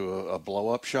receiver into a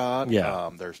blow-up shot.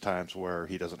 There's times where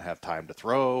he doesn't have time to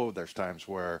throw. There's times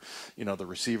where, the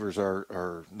receivers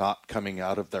are not coming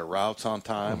out of their routes on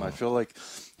time. I feel like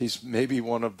he's maybe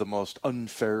one of the most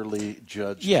unfairly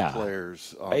judged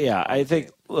players. I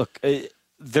think, look,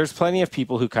 there's plenty of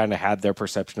people who kind of had their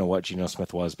perception of what Geno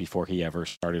Smith was before he ever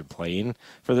started playing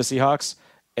for the Seahawks,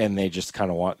 and they just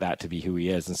kind of want that to be who he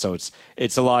is. And so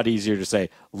it's a lot easier to say,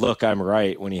 look, I'm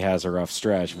right, when he has a rough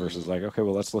stretch versus like, okay,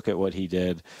 well, let's look at what he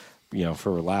did,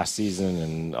 for last season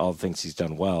and all the things he's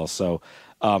done well. So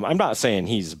I'm not saying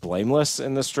he's blameless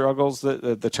in the struggles,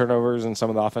 the turnovers and some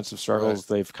of the offensive struggles.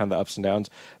 Right. They've kind of ups and downs,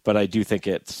 but I do think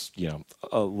it's,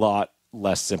 a lot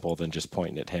less simple than just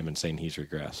pointing at him and saying he's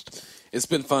regressed. It's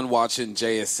been fun watching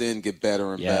JSN get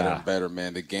better and better and better,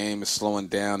 man. The game is slowing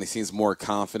down. He seems more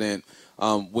confident.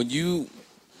 When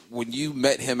you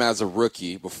met him as a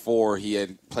rookie before he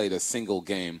had played a single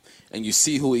game, and you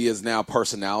see who he is now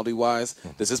personality-wise,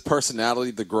 does his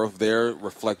personality, the growth there,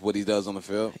 reflect what he does on the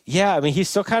field? Yeah, I mean, he's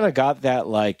still kind of got that,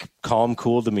 like, calm,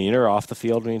 cool demeanor off the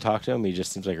field when you talk to him. He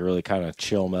just seems like a really kind of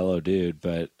chill, mellow dude.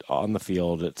 But on the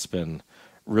field, it's been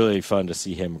really fun to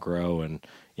see him grow. And,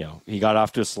 he got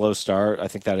off to a slow start. I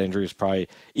think that injury is probably,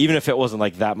 even if it wasn't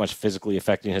like that much physically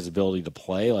affecting his ability to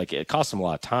play, like it cost him a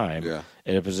lot of time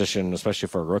in a position, especially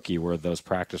for a rookie, where those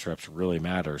practice reps really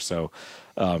matter. So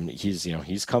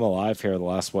he's come alive here the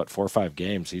last 4 or 5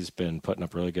 games. He's been putting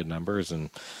up really good numbers, and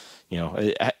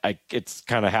it's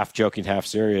kind of half joking, half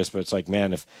serious, but it's like,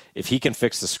 man, if he can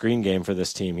fix the screen game for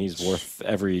this team, he's worth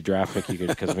every draft pick you could.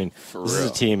 Because this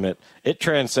is a team that it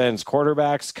transcends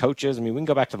quarterbacks, coaches. I mean, we can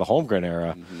go back to the Holmgren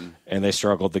era, and they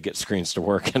struggled to get screens to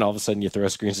work, and all of a sudden you throw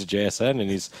screens to JSN, and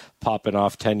he's popping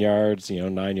off 10 yards,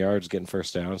 9 yards, getting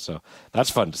first down. So that's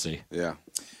fun to see. Yeah.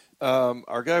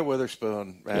 Our guy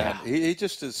Witherspoon, man, he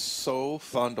just is so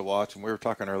fun to watch. And we were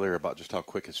talking earlier about just how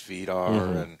quick his feet are,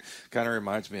 and kind of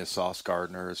reminds me of Sauce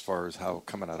Gardner as far as how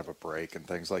coming out of a break and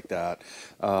things like that.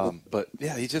 But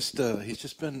yeah, he's just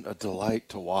been a delight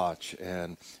to watch.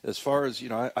 And as far as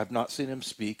I've not seen him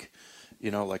speak,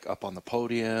 like up on the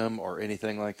podium or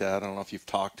anything like that. I don't know if you've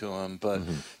talked to him, but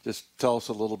just tell us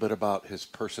a little bit about his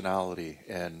personality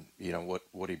and,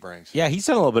 what he brings. Yeah, he's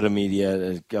done a little bit of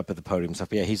media up at the podium stuff.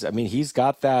 Yeah, he's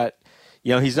got that,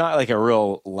 he's not like a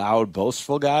real loud,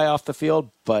 boastful guy off the field,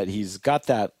 but he's got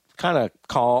that kind of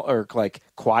calm or like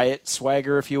quiet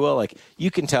swagger, if you will. Like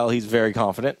you can tell he's very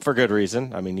confident for good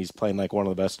reason. I mean, he's playing like one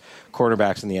of the best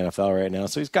quarterbacks in the NFL right now.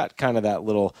 So he's got kind of that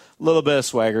little bit of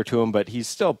swagger to him, but he's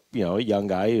still, a young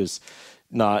guy who's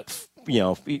not,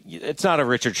 it's not a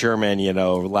Richard Sherman,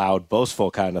 loud,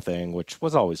 boastful kind of thing, which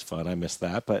was always fun. I miss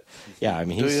that. But yeah, I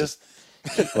mean, he's just,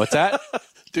 what's that?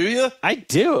 Do you? I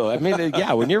do. I mean,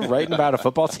 yeah, when you're writing about a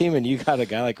football team and you got a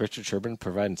guy like Richard Sherman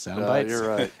providing sound bites, you're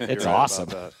right. It's You're awesome.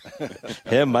 Right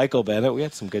Him, Michael Bennett, we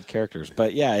had some good characters.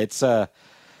 But yeah, it's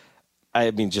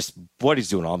just what he's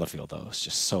doing on the field, though, is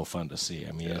just so fun to see.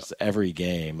 I mean, it's every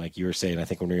game, like you were saying, I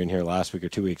think when we were in here last week or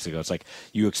 2 weeks ago, it's like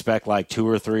you expect like 2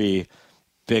 or 3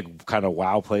 big kind of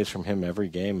wow plays from him every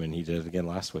game, and he did it again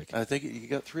last week. I think you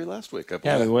got 3 last week.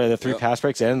 Yeah, the 3 pass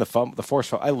breaks and the forced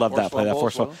fumble. I love that play, that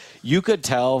forced fumble. You could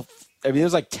tell. I mean,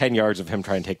 there's like 10 yards of him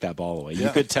trying to take that ball away. You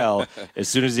could tell as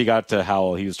soon as he got to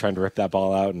Howell, he was trying to rip that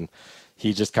ball out, and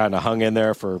he just kind of hung in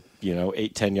there for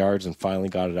 8-10 yards and finally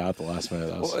got it out the last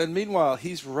minute. Well, and meanwhile,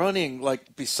 he's running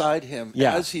like beside him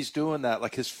as he's doing that.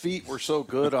 Like his feet were so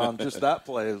good on just that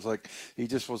play. It was like he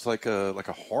just was like a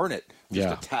hornet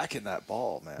just attacking that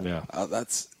ball, man. Yeah,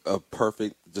 that's a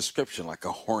perfect description, like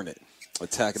a hornet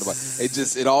attacking the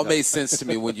ball. It all made sense to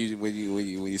me when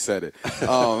you said it.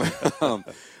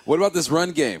 What about this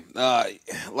run game?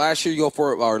 Last year you go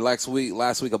for it, or last week a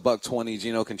 $120.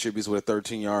 Geno contributes with a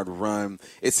 13-yard run.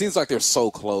 It seems like they're so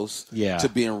close to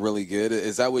being really good.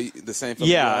 Is that what the same?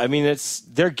 Yeah, I mean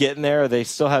they're getting there. They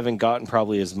still haven't gotten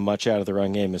probably as much out of the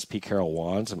run game as Pete Carroll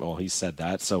wants. Well, he said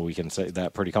that, so we can say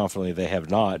that pretty confidently they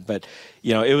have not. But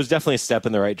it was definitely a step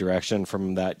in the right direction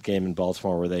from that game in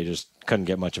Baltimore where they just couldn't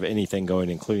get much of anything going,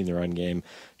 including the run game,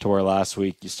 to where last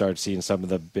week you started seeing some of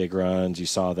the big runs. You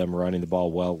saw them running the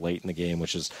ball well late in the game,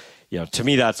 which is, to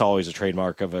me, that's always a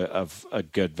trademark of a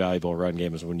good, valuable run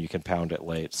game is when you can pound it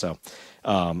late. So,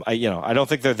 I don't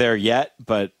think they're there yet,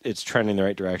 but it's trending in the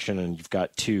right direction, and you've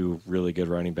got 2 really good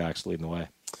running backs leading the way.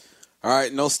 All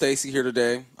right, no Stacy here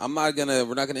today. We're not gonna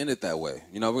end it that way.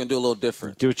 We're gonna do a little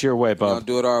different. Do it your way, bub. We're gonna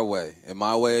do it our way. And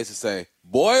my way is to say,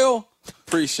 Boyle,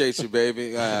 appreciate you,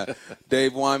 baby.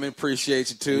 Dave Wyman, appreciate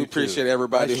you too. Appreciate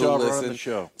everybody who listened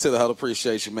to the Huddle.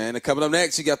 Appreciate you, man. And coming up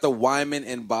next, you got the Wyman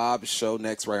and Bob show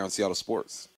next right on Seattle Sports.